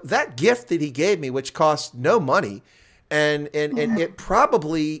 So that gift that he gave me, which cost no money, and it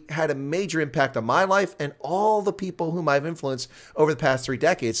probably had a major impact on my life and all the people whom I've influenced over the past 3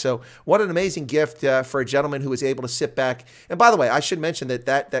 decades. So what an amazing gift for a gentleman who was able to sit back. And by the way, I should mention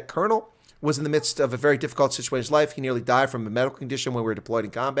that colonel was in the midst of a very difficult situation in his life. He nearly died from a medical condition when we were deployed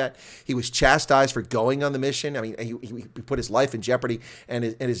in combat. He was chastised for going on the mission. I mean, he put his life in jeopardy, and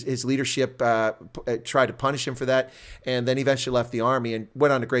his leadership tried to punish him for that. And then he eventually left the Army and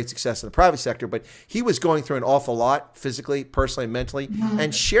went on to great success in the private sector. But he was going through an awful lot physically, personally, and mentally,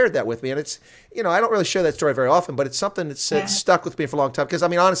 and shared that with me. And it's, I don't really share that story very often, but it's something that's stuck with me for a long time. Because, I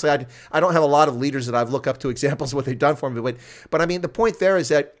mean, honestly, I don't have a lot of leaders that I've looked up to examples of what they've done for me. But I mean, the point there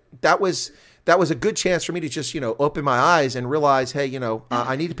is that was a good chance for me to just, open my eyes and realize, hey,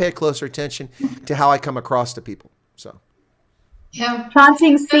 I need to pay closer attention to how I come across to people. So, yeah,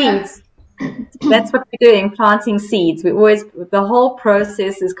 planting seeds. That's what we're doing, planting seeds. The whole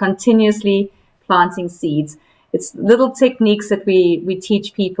process is continuously planting seeds. It's little techniques that we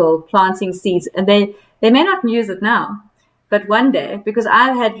teach people, planting seeds, and they may not use it now, but one day, because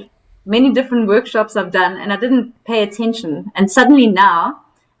I've had many different workshops I've done and I didn't pay attention, and suddenly now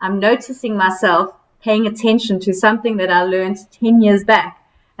I'm noticing myself paying attention to something that I learned 10 years back.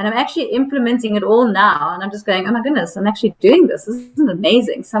 And I'm actually implementing it all now. And I'm just going, oh my goodness, I'm actually doing this. This isn't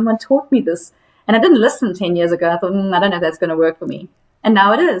amazing. Someone taught me this. And I didn't listen 10 years ago. I thought, I don't know if that's going to work for me. And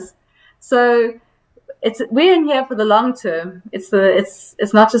now it is. So we're in here for the long term. It's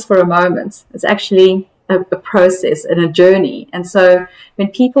not just for a moment. It's actually a process and a journey. And so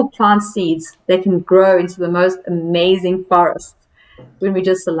when people plant seeds, they can grow into the most amazing forests when we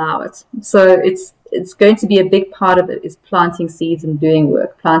just allow it. So it's going to be a big part of it is planting seeds and doing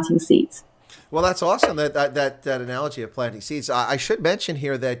work, planting seeds. Well, that's awesome, that analogy of planting seeds. I should mention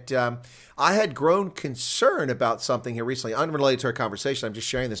here that I had grown concern about something here recently, unrelated to our conversation. I'm just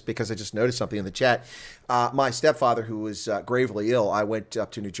sharing this because I just noticed something in the chat. My stepfather, who was gravely ill, I went up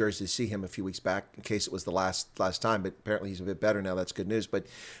to New Jersey to see him a few weeks back in case it was the last time, but apparently he's a bit better now. That's good news. But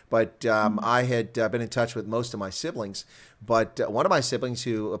I had been in touch with most of my siblings. But one of my siblings,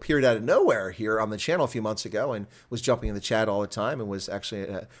 who appeared out of nowhere here on the channel a few months ago and was jumping in the chat all the time and was actually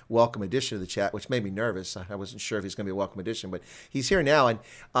a welcome addition to the chat, which made me nervous. I wasn't sure if he's going to be a welcome addition, but he's here now. And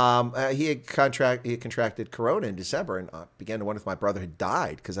he had contracted corona in December, and began to wonder if my brother had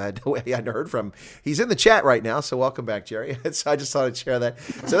died because I hadn't heard from him. He's in the chat right now, so welcome back, Jerry. So I just thought I'd share that.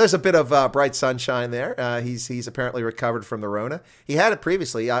 So there's a bit of bright sunshine there. He's apparently recovered from the Rona. He had it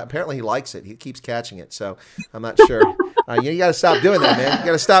previously. Apparently he likes it. He keeps catching it, so I'm not sure. You got to stop doing that, man. You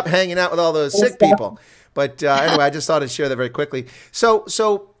got to stop hanging out with all those sick people. But anyway, I just thought I'd share that very quickly. So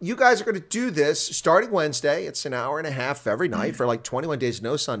you guys are going to do this starting Wednesday. It's an hour and a half every night for like 21 days,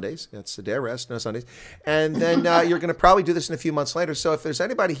 no Sundays. It's a day of rest, no Sundays. And then you're going to probably do this in a few months later. So if there's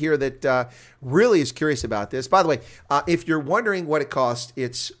anybody here that really is curious about this, by the way, if you're wondering what it costs,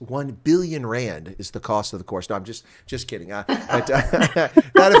 it's 1 billion rand is the cost of the course. No, I'm just kidding. But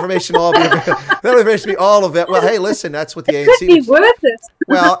that information will be all of it. Well, hey, listen, that's what the ANC could be worth it.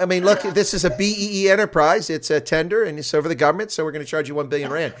 Well, I mean, look, this is a BEE enterprise. It's a tender, and it's over the government, so we're going to charge you 1 billion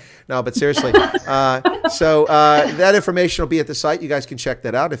rand. No, but seriously. So that information will be at the site. You guys can check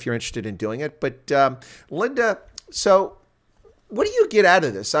that out if you're interested in doing it. But Linda, so what do you get out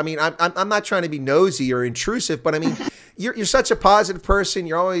of this? I mean, I'm not trying to be nosy or intrusive, but I mean, you're such a positive person.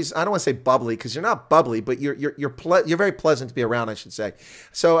 You're always, I don't want to say bubbly because you're not bubbly, but you're very pleasant to be around, I should say.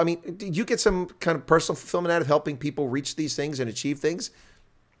 So, I mean, do you get some kind of personal fulfillment out of helping people reach these things and achieve things?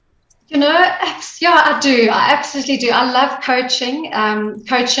 Yeah, I do. I absolutely do. I love coaching,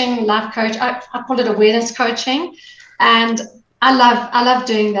 life coach. I call it awareness coaching, and I love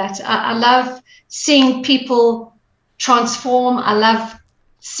doing that. I love seeing people transform. I love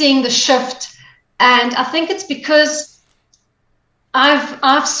seeing the shift, and I think it's because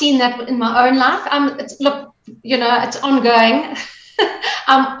I've seen that in my own life. It's ongoing.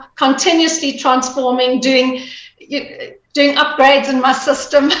 I'm continuously transforming, doing upgrades in my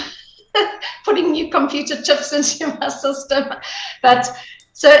system. Putting new computer chips into my system. But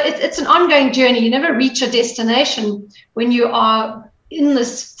so it's an ongoing journey. You never reach a destination when you are in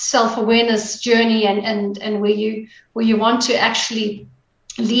this self-awareness journey and where you want to actually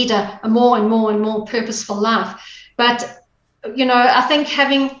lead a more and more and more purposeful life. But I think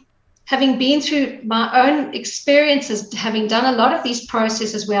having been through my own experiences, having done a lot of these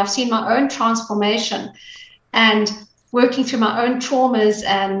processes where I've seen my own transformation and working through my own traumas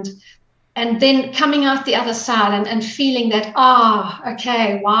and then coming out the other side and feeling that,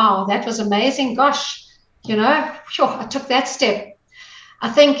 okay, wow, that was amazing. Gosh, I took that step. I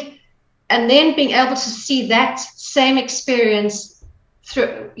think, and then being able to see that same experience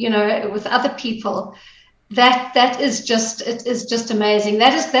through, with other people, that is just, it is just amazing.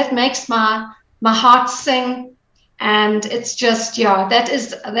 That makes my heart sing. And it's just, that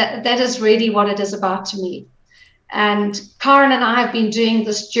is really what it is about to me. And Karen and I have been doing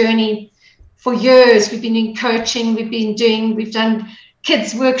this journey for years. We've been doing coaching. We've done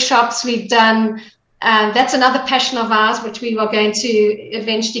kids workshops. We've done, that's another passion of ours, which we are going to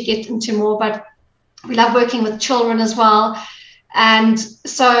eventually get into more, but we love working with children as well. And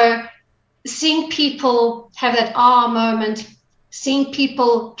so seeing people have that moment, seeing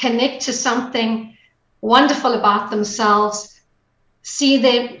people connect to something wonderful about themselves, see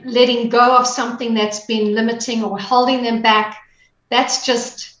them letting go of something that's been limiting or holding them back, that's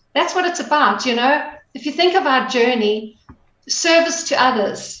what it's about. If you think of our journey, service to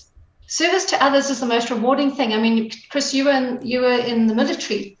others is the most rewarding thing. I mean, Chris, you were in the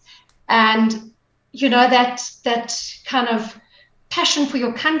military, and that kind of passion for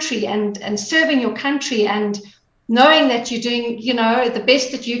your country and serving your country and knowing that you're doing the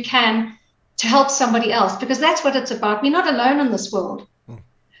best that you can to help somebody else, because that's what it's about. We're not alone in this world.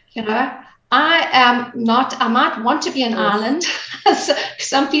 I might want to be an island.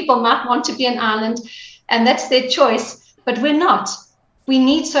 Some people might want to be an island, and that's their choice, but we're not. We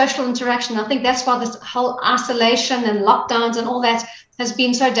need social interaction. I think that's why this whole isolation and lockdowns and all that has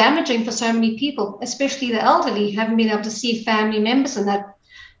been so damaging for so many people, especially the elderly, who haven't been able to see family members and that,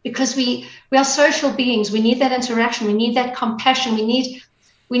 because we are social beings. We need that interaction. We need that compassion.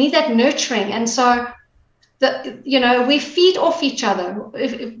 We need that nurturing. And so we feed off each other.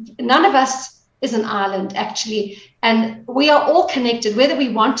 If none of us is an island, actually, and we are all connected, whether we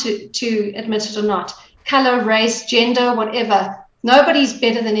want to admit it or not. Color, race, gender, whatever. Nobody's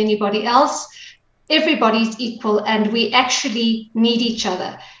better than anybody else. Everybody's equal, and we actually need each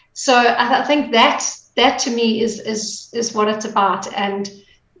other. So I think that to me is what it's about, and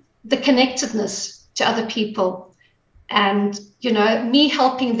the connectedness to other people. And me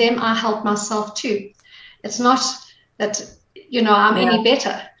helping them, I help myself too. It's not that I'm any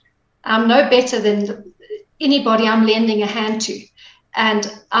better. I'm no better than anybody I'm lending a hand to.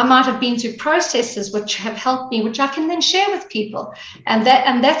 And I might have been through processes which have helped me, which I can then share with people. And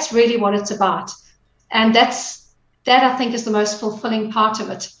that's really what it's about. And that I think is the most fulfilling part of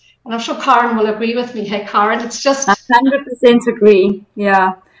it. And I'm sure Karen will agree with me. Hey, Karen, it's just... I 100% agree.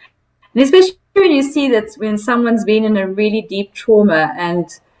 Yeah. And especially when you see that when someone's been in a really deep trauma and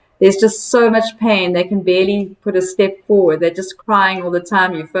there's just so much pain, they can barely put a step forward. They're just crying all the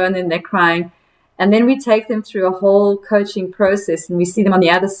time. You phone them, they're crying. And then we take them through a whole coaching process, and we see them on the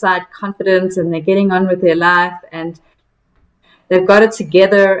other side confident, and they're getting on with their life, and they've got it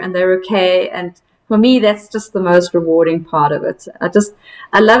together, and they're okay. And for me, that's just the most rewarding part of it.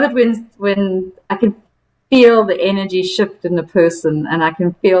 I love it when I can feel the energy shift in the person, and I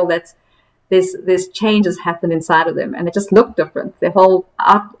can feel that there's changes happen inside of them, and they just look different. Their whole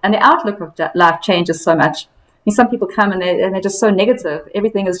and the outlook of life changes so much. I mean, some people come and they're just so negative.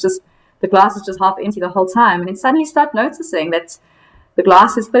 Everything is just, the glass is just half empty the whole time, and then suddenly start noticing that the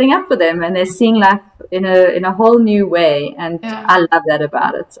glass is filling up for them, and they're seeing life in a whole new way. And I love that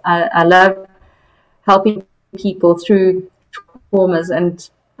about it. I love helping people through traumas. And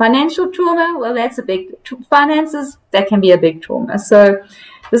financial trauma, well, that's a big, finances, that can be a big trauma. So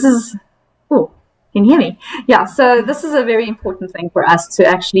this is, can you hear me? Yeah, so this is a very important thing for us to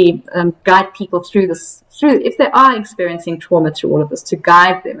actually guide people through this, if they are experiencing trauma, through all of this, to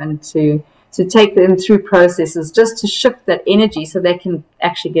guide them and to take them through processes just to shift that energy so they can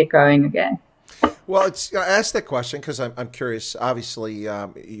actually get going again. Well, I asked that question because I'm curious. Obviously,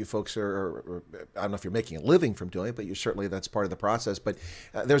 you folks are, I don't know if you're making a living from doing it, but that's part of the process. But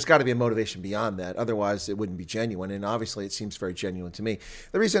there's got to be a motivation beyond that. Otherwise, it wouldn't be genuine. And obviously, it seems very genuine to me.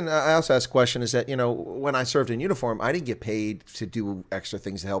 The reason I also asked the question is that, when I served in uniform, I didn't get paid to do extra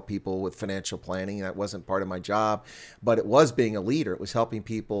things to help people with financial planning. That wasn't part of my job, but it was being a leader. It was helping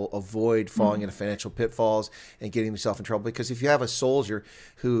people avoid falling into financial pitfalls and getting themselves in trouble. Because if you have a soldier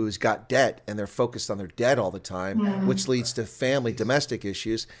who's got debt and they're focused focused on their debt all the time, which leads to family, domestic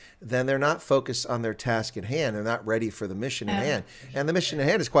issues, then they're not focused on their task at hand. They're not ready for the mission at hand. And the mission at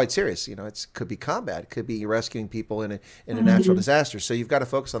hand is quite serious. You know, it could be combat. It could be rescuing people in a natural disaster. So you've got to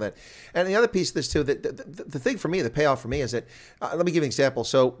focus on that. And the other piece of this too, the thing for me, the payoff for me is that, let me give you an example.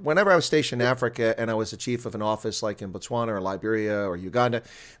 So whenever I was stationed in Africa and I was the chief of an office like in Botswana or Liberia or Uganda,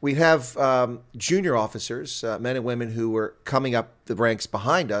 we'd have junior officers, men and women who were coming up the ranks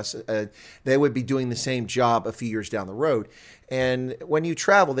behind us. They would be doing the same job a few years down the road. And when you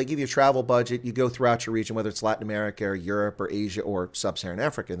travel, they give you a travel budget. You go throughout your region, whether it's Latin America or Europe or Asia or Sub-Saharan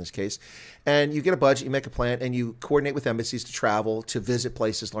Africa in this case. And you get a budget, you make a plan, and you coordinate with embassies to travel, to visit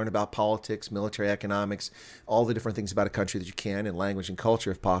places, learn about politics, military economics, all the different things about a country that you can, and language and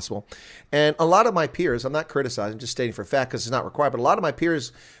culture if possible. And a lot of my peers, I'm not criticizing, I'm just stating for a fact because it's not required, but a lot of my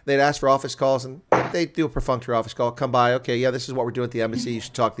peers, they'd ask for office calls and they'd do a perfunctory office call, come by, okay, yeah, this is what we're doing at the embassy, you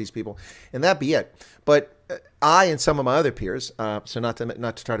should talk to these people. And that'd be it. But I and some of my other peers, so not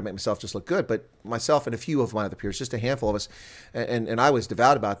to try to make myself just look good, but myself and a few of my other peers, just a handful of us, and I was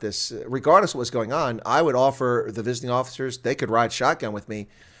devout about this. Regardless of what was going on, I would offer the visiting officers, they could ride shotgun with me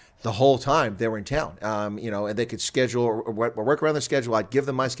the whole time they were in town, and they could schedule or work around their schedule. I'd give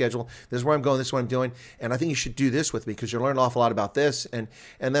them my schedule. This is where I'm going. This is what I'm doing. And I think you should do this with me because you'll learn an awful lot about this. And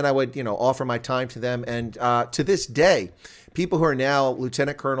then I would, offer my time to them. And to this day, people who are now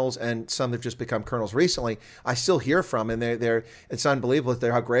lieutenant colonels and some have just become colonels recently, I still hear from, and it's unbelievable.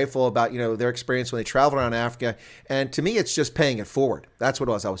 They're how grateful about, their experience when they traveled around Africa. And to me, it's just paying it forward. That's what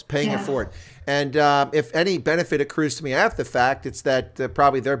it was. I was paying it forward. And if any benefit accrues to me after the fact, it's that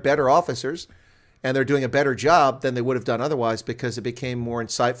probably they're better officers and they're doing a better job than they would have done otherwise because it became more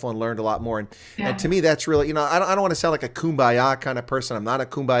insightful and learned a lot more. And to me, that's really, I don't want to sound like a kumbaya kind of person. I'm not a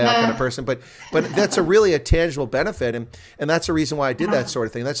kumbaya kind of person, but that's really a tangible benefit. And that's the reason why I did that sort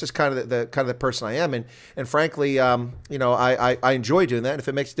of thing. That's just kind of the person I am. And frankly, I enjoy doing that. And if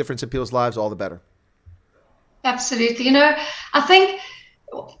it makes a difference in people's lives, all the better. Absolutely. I think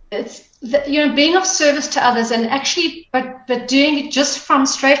it's being of service to others and actually but doing it just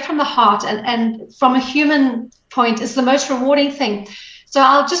straight from the heart and from a human point is the most rewarding thing. So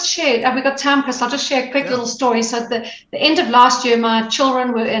I'll just share, we've got time, Chris, I'll just share a quick little story. So at the end of last year, my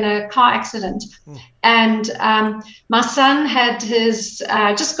children were in a car accident and my son had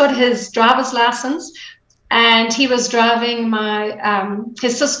just got his driver's license and he was driving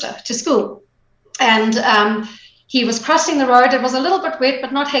his sister to school. And he was crossing the road. It was a little bit wet,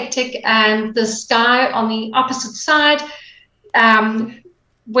 but not hectic. And this guy on the opposite side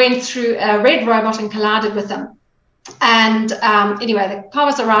went through a red robot and collided with him. And anyway, the car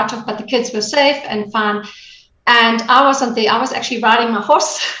was a write-off, but the kids were safe and fine. And I wasn't there. I was actually riding my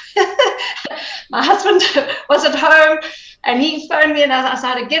horse. My husband was at home, and he phoned me, and I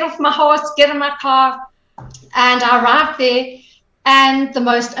said, get off my horse, get in my car. And I arrived there. And the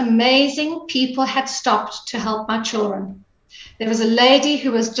most amazing people had stopped to help my children. There was a lady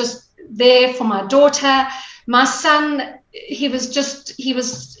who was just there for my daughter. My son,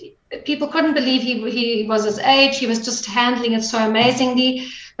 people couldn't believe he was his age. He was just handling it so amazingly.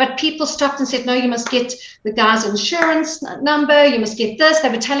 But people stopped and said, no, you must get the guy's insurance number. You must get this. They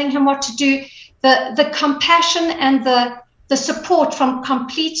were telling him what to do. The compassion and the support from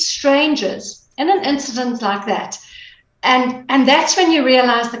complete strangers in an incident like that. And that's when you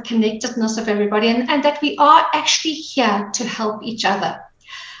realize the connectedness of everybody and that we are actually here to help each other.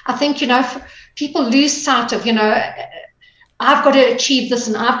 I think, people lose sight of, I've got to achieve this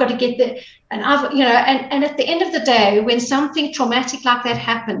and I've got to get there. And and at the end of the day, when something traumatic like that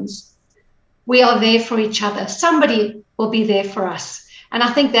happens, we are there for each other. Somebody will be there for us. And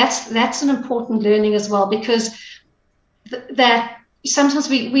I think that's an important learning as well, because that sometimes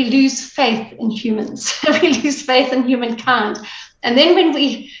we lose faith in humans. We lose faith in humankind. And then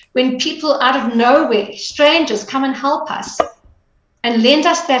when people out of nowhere, strangers, come and help us and lend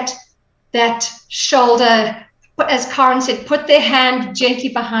us that shoulder, as Karen said, put their hand gently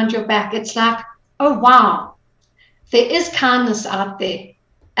behind your back, it's like, oh, wow, there is kindness out there.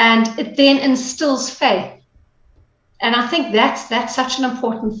 And it then instills faith. And I think that's such an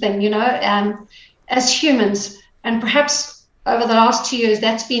important thing, as humans. And perhaps over the last 2 years,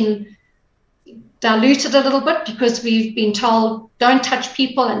 that's been diluted a little bit because we've been told, don't touch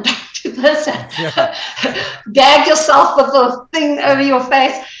people and don't do this. Gag yourself with the thing over your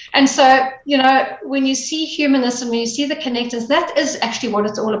face. And so, when you see humanness and when you see the connectedness, that is actually what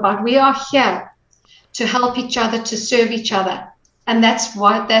it's all about. We are here to help each other, to serve each other. And that's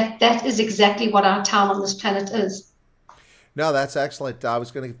why that is exactly what our time on this planet is. No, that's excellent. I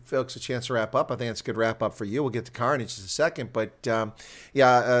was going to give folks a chance to wrap up. I think it's a good wrap up for you. We'll get to Karin in just a second. But Spicy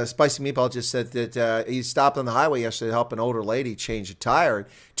Meatball just said that he stopped on the highway yesterday to help an older lady change a tire.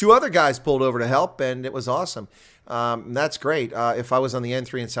 Two other guys pulled over to help, and it was awesome. That's great. If I was on the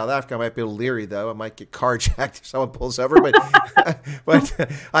N3 in South Africa, I might be a little leery, though. I might get carjacked if someone pulls over. But,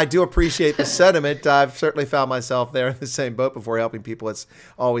 but I do appreciate the sentiment. I've certainly found myself there in the same boat before helping people. It's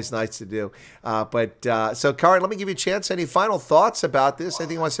always nice to do. So, Karin, let me give you a chance. Any final thoughts about this?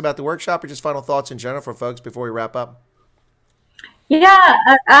 Anything you want to say about the workshop or just final thoughts in general for folks before we wrap up? Yeah,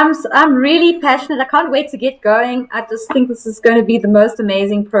 I'm really passionate. I can't wait to get going. I just think this is going to be the most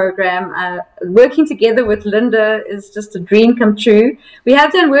amazing program. Working together with Linda is just a dream come true. We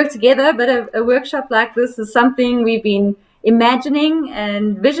have done work together, but a workshop like this is something we've been imagining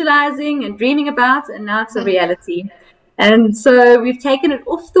and visualizing and dreaming about, and now it's a reality. And so we've taken it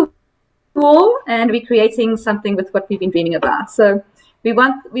off the wall and we're creating something with what we've been dreaming about. So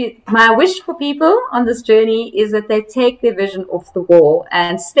my wish for people on this journey is that they take their vision off the wall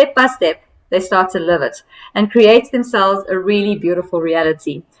and step by step they start to live it and create themselves a really beautiful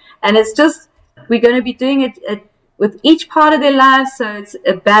reality. And it's just, we're going to be doing it with each part of their lives, so it's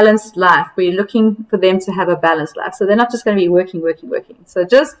a balanced life. We're looking for them to have a balanced life. So they're not just going to be working. So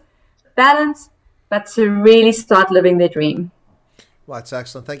just balance, but to really start living their dream. Well, that's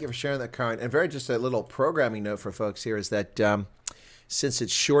excellent. Thank you for sharing that, Karin. And just a little programming note for folks here is that since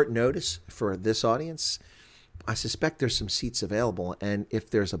it's short notice for this audience, I suspect there's some seats available. And if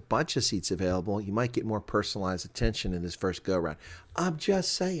there's a bunch of seats available, you might get more personalized attention in this first go-round. I'm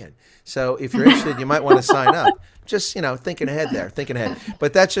just saying. So if you're interested, you might want to sign up. Just, thinking ahead there,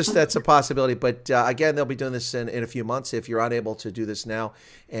 But that's a possibility. But again, they'll be doing this in a few months. If you're unable to do this now,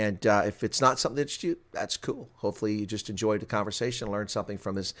 and if it's not something that you, that's cool. Hopefully you just enjoyed the conversation, learned something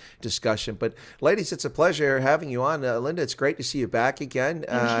from this discussion. But ladies, it's a pleasure having you on. Linda, it's great to see you back again.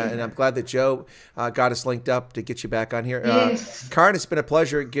 And I'm glad that Joe got us linked up to get you back on here. Yes. Karin, it's been a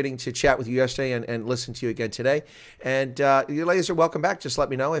pleasure getting to chat with you yesterday and listen to you again today. And you ladies are welcome back. Just let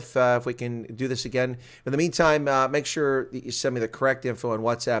me know if we can do this again. In the meantime, make sure that you send me the correct info on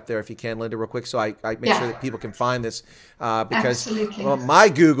WhatsApp there if you can, Linda, real quick, so I make sure that people can find this because my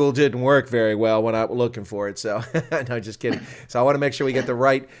Google didn't work very well when I was looking for it. So no, just kidding. So I want to make sure we get the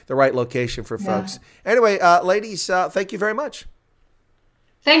right location for folks. Anyway, ladies, thank you very much.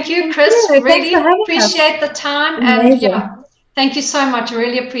 Thank you, Chris. Really appreciate the time. And thank you so much.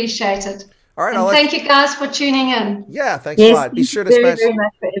 Really appreciate it. All right, and thank you guys for tuning in. Yeah, thanks a lot. Be sure to smash. Very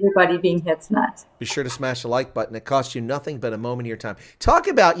much for everybody being here tonight. Be sure to smash the like button. It costs you nothing but a moment of your time. Talk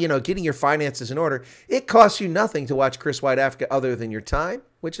about, getting your finances in order. It costs you nothing to watch Chris White Africa other than your time,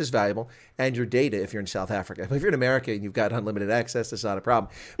 which is valuable, and your data if you're in South Africa. If you're in America and you've got unlimited access, that's not a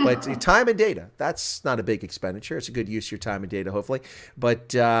problem. But your time and data, that's not a big expenditure. It's a good use of your time and data, hopefully.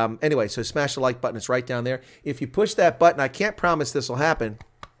 But anyway, so smash the like button. It's right down there. If you push that button, I can't promise this will happen.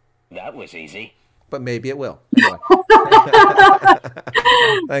 That was easy. But maybe it will. Anyway.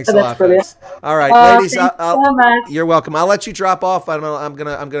 Thanks a lot, brilliant. folks. All right, ladies. You're welcome. I'll let you drop off. I'm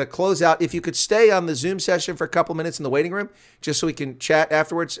gonna close out. If you could stay on the Zoom session for a couple minutes in the waiting room, just so we can chat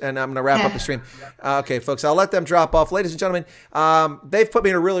afterwards, and I'm gonna wrap up the stream. Okay, folks. I'll let them drop off. Ladies and gentlemen, they've put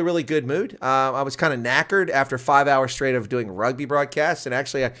me in a really, really good mood. I was kind of knackered after 5 hours straight of doing rugby broadcasts, and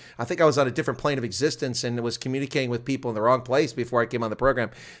actually, I think I was on a different plane of existence and was communicating with people in the wrong place before I came on the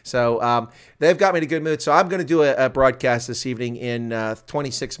program. So they've got me in a good mood. So I'm going to do a broadcast this evening in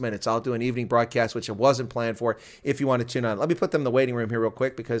 26 minutes. I'll do an evening broadcast, which I wasn't planned for, if you want to tune on. Let me put them in the waiting room here real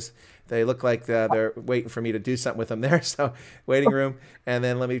quick because they look like they're waiting for me to do something with them there. So waiting room. And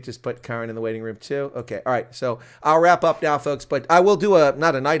then let me just put Karin in the waiting room too. Okay. All right. So I'll wrap up now, folks. But I will do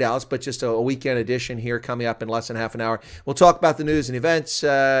not a night owls, but just a weekend edition here coming up in less than half an hour. We'll talk about the news and events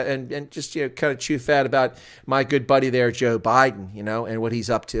and just kind of chew fat about my good buddy there, Joe Biden, and what he's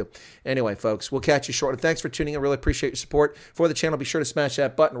up to. Anyway, folks, we'll catch you shortly. Thanks for tuning in. I really appreciate your support for the channel. Be sure to smash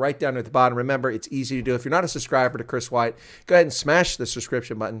that button right down at the bottom. Remember, it's easy to do. If you're not a subscriber to Chris White, go ahead and smash the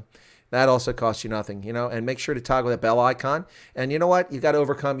subscription button. That also costs you nothing, and make sure to toggle that bell icon. And you know what? You've got to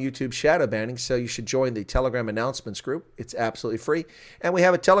overcome YouTube shadow banning, so you should join the Telegram announcements group. It's absolutely free. And we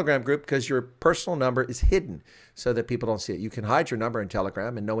have a Telegram group because your personal number is hidden so that people don't see it. You can hide your number in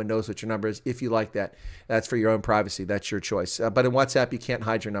Telegram, and no one knows what your number is if you like that. That's for your own privacy. That's your choice. But in WhatsApp, you can't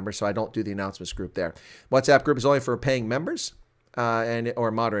hide your number, so I don't do the announcements group there. WhatsApp group is only for paying members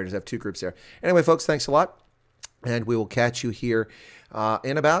or moderators. I have two groups there. Anyway, folks, thanks a lot. And we will catch you here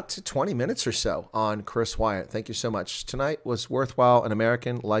in about 20 minutes or so on Chris Wyatt. Thank you so much. Tonight was worthwhile an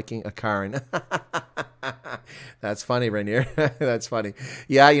American liking a Karin. That's funny, Rainier. That's funny.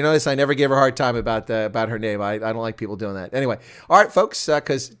 Yeah, you notice I never gave her a hard time about her name. I don't like people doing that. Anyway, all right, folks,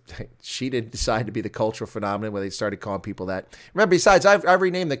 because she didn't decide to be the cultural phenomenon where they started calling people that. Remember, besides, I've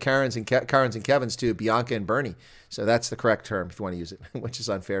renamed the Karens and Kevins to Bianca and Bernie. So that's the correct term if you want to use it, which is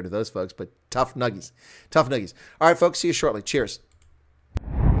unfair to those folks, but tough nuggies. Tough nuggies. All right, folks, see you shortly. Cheers.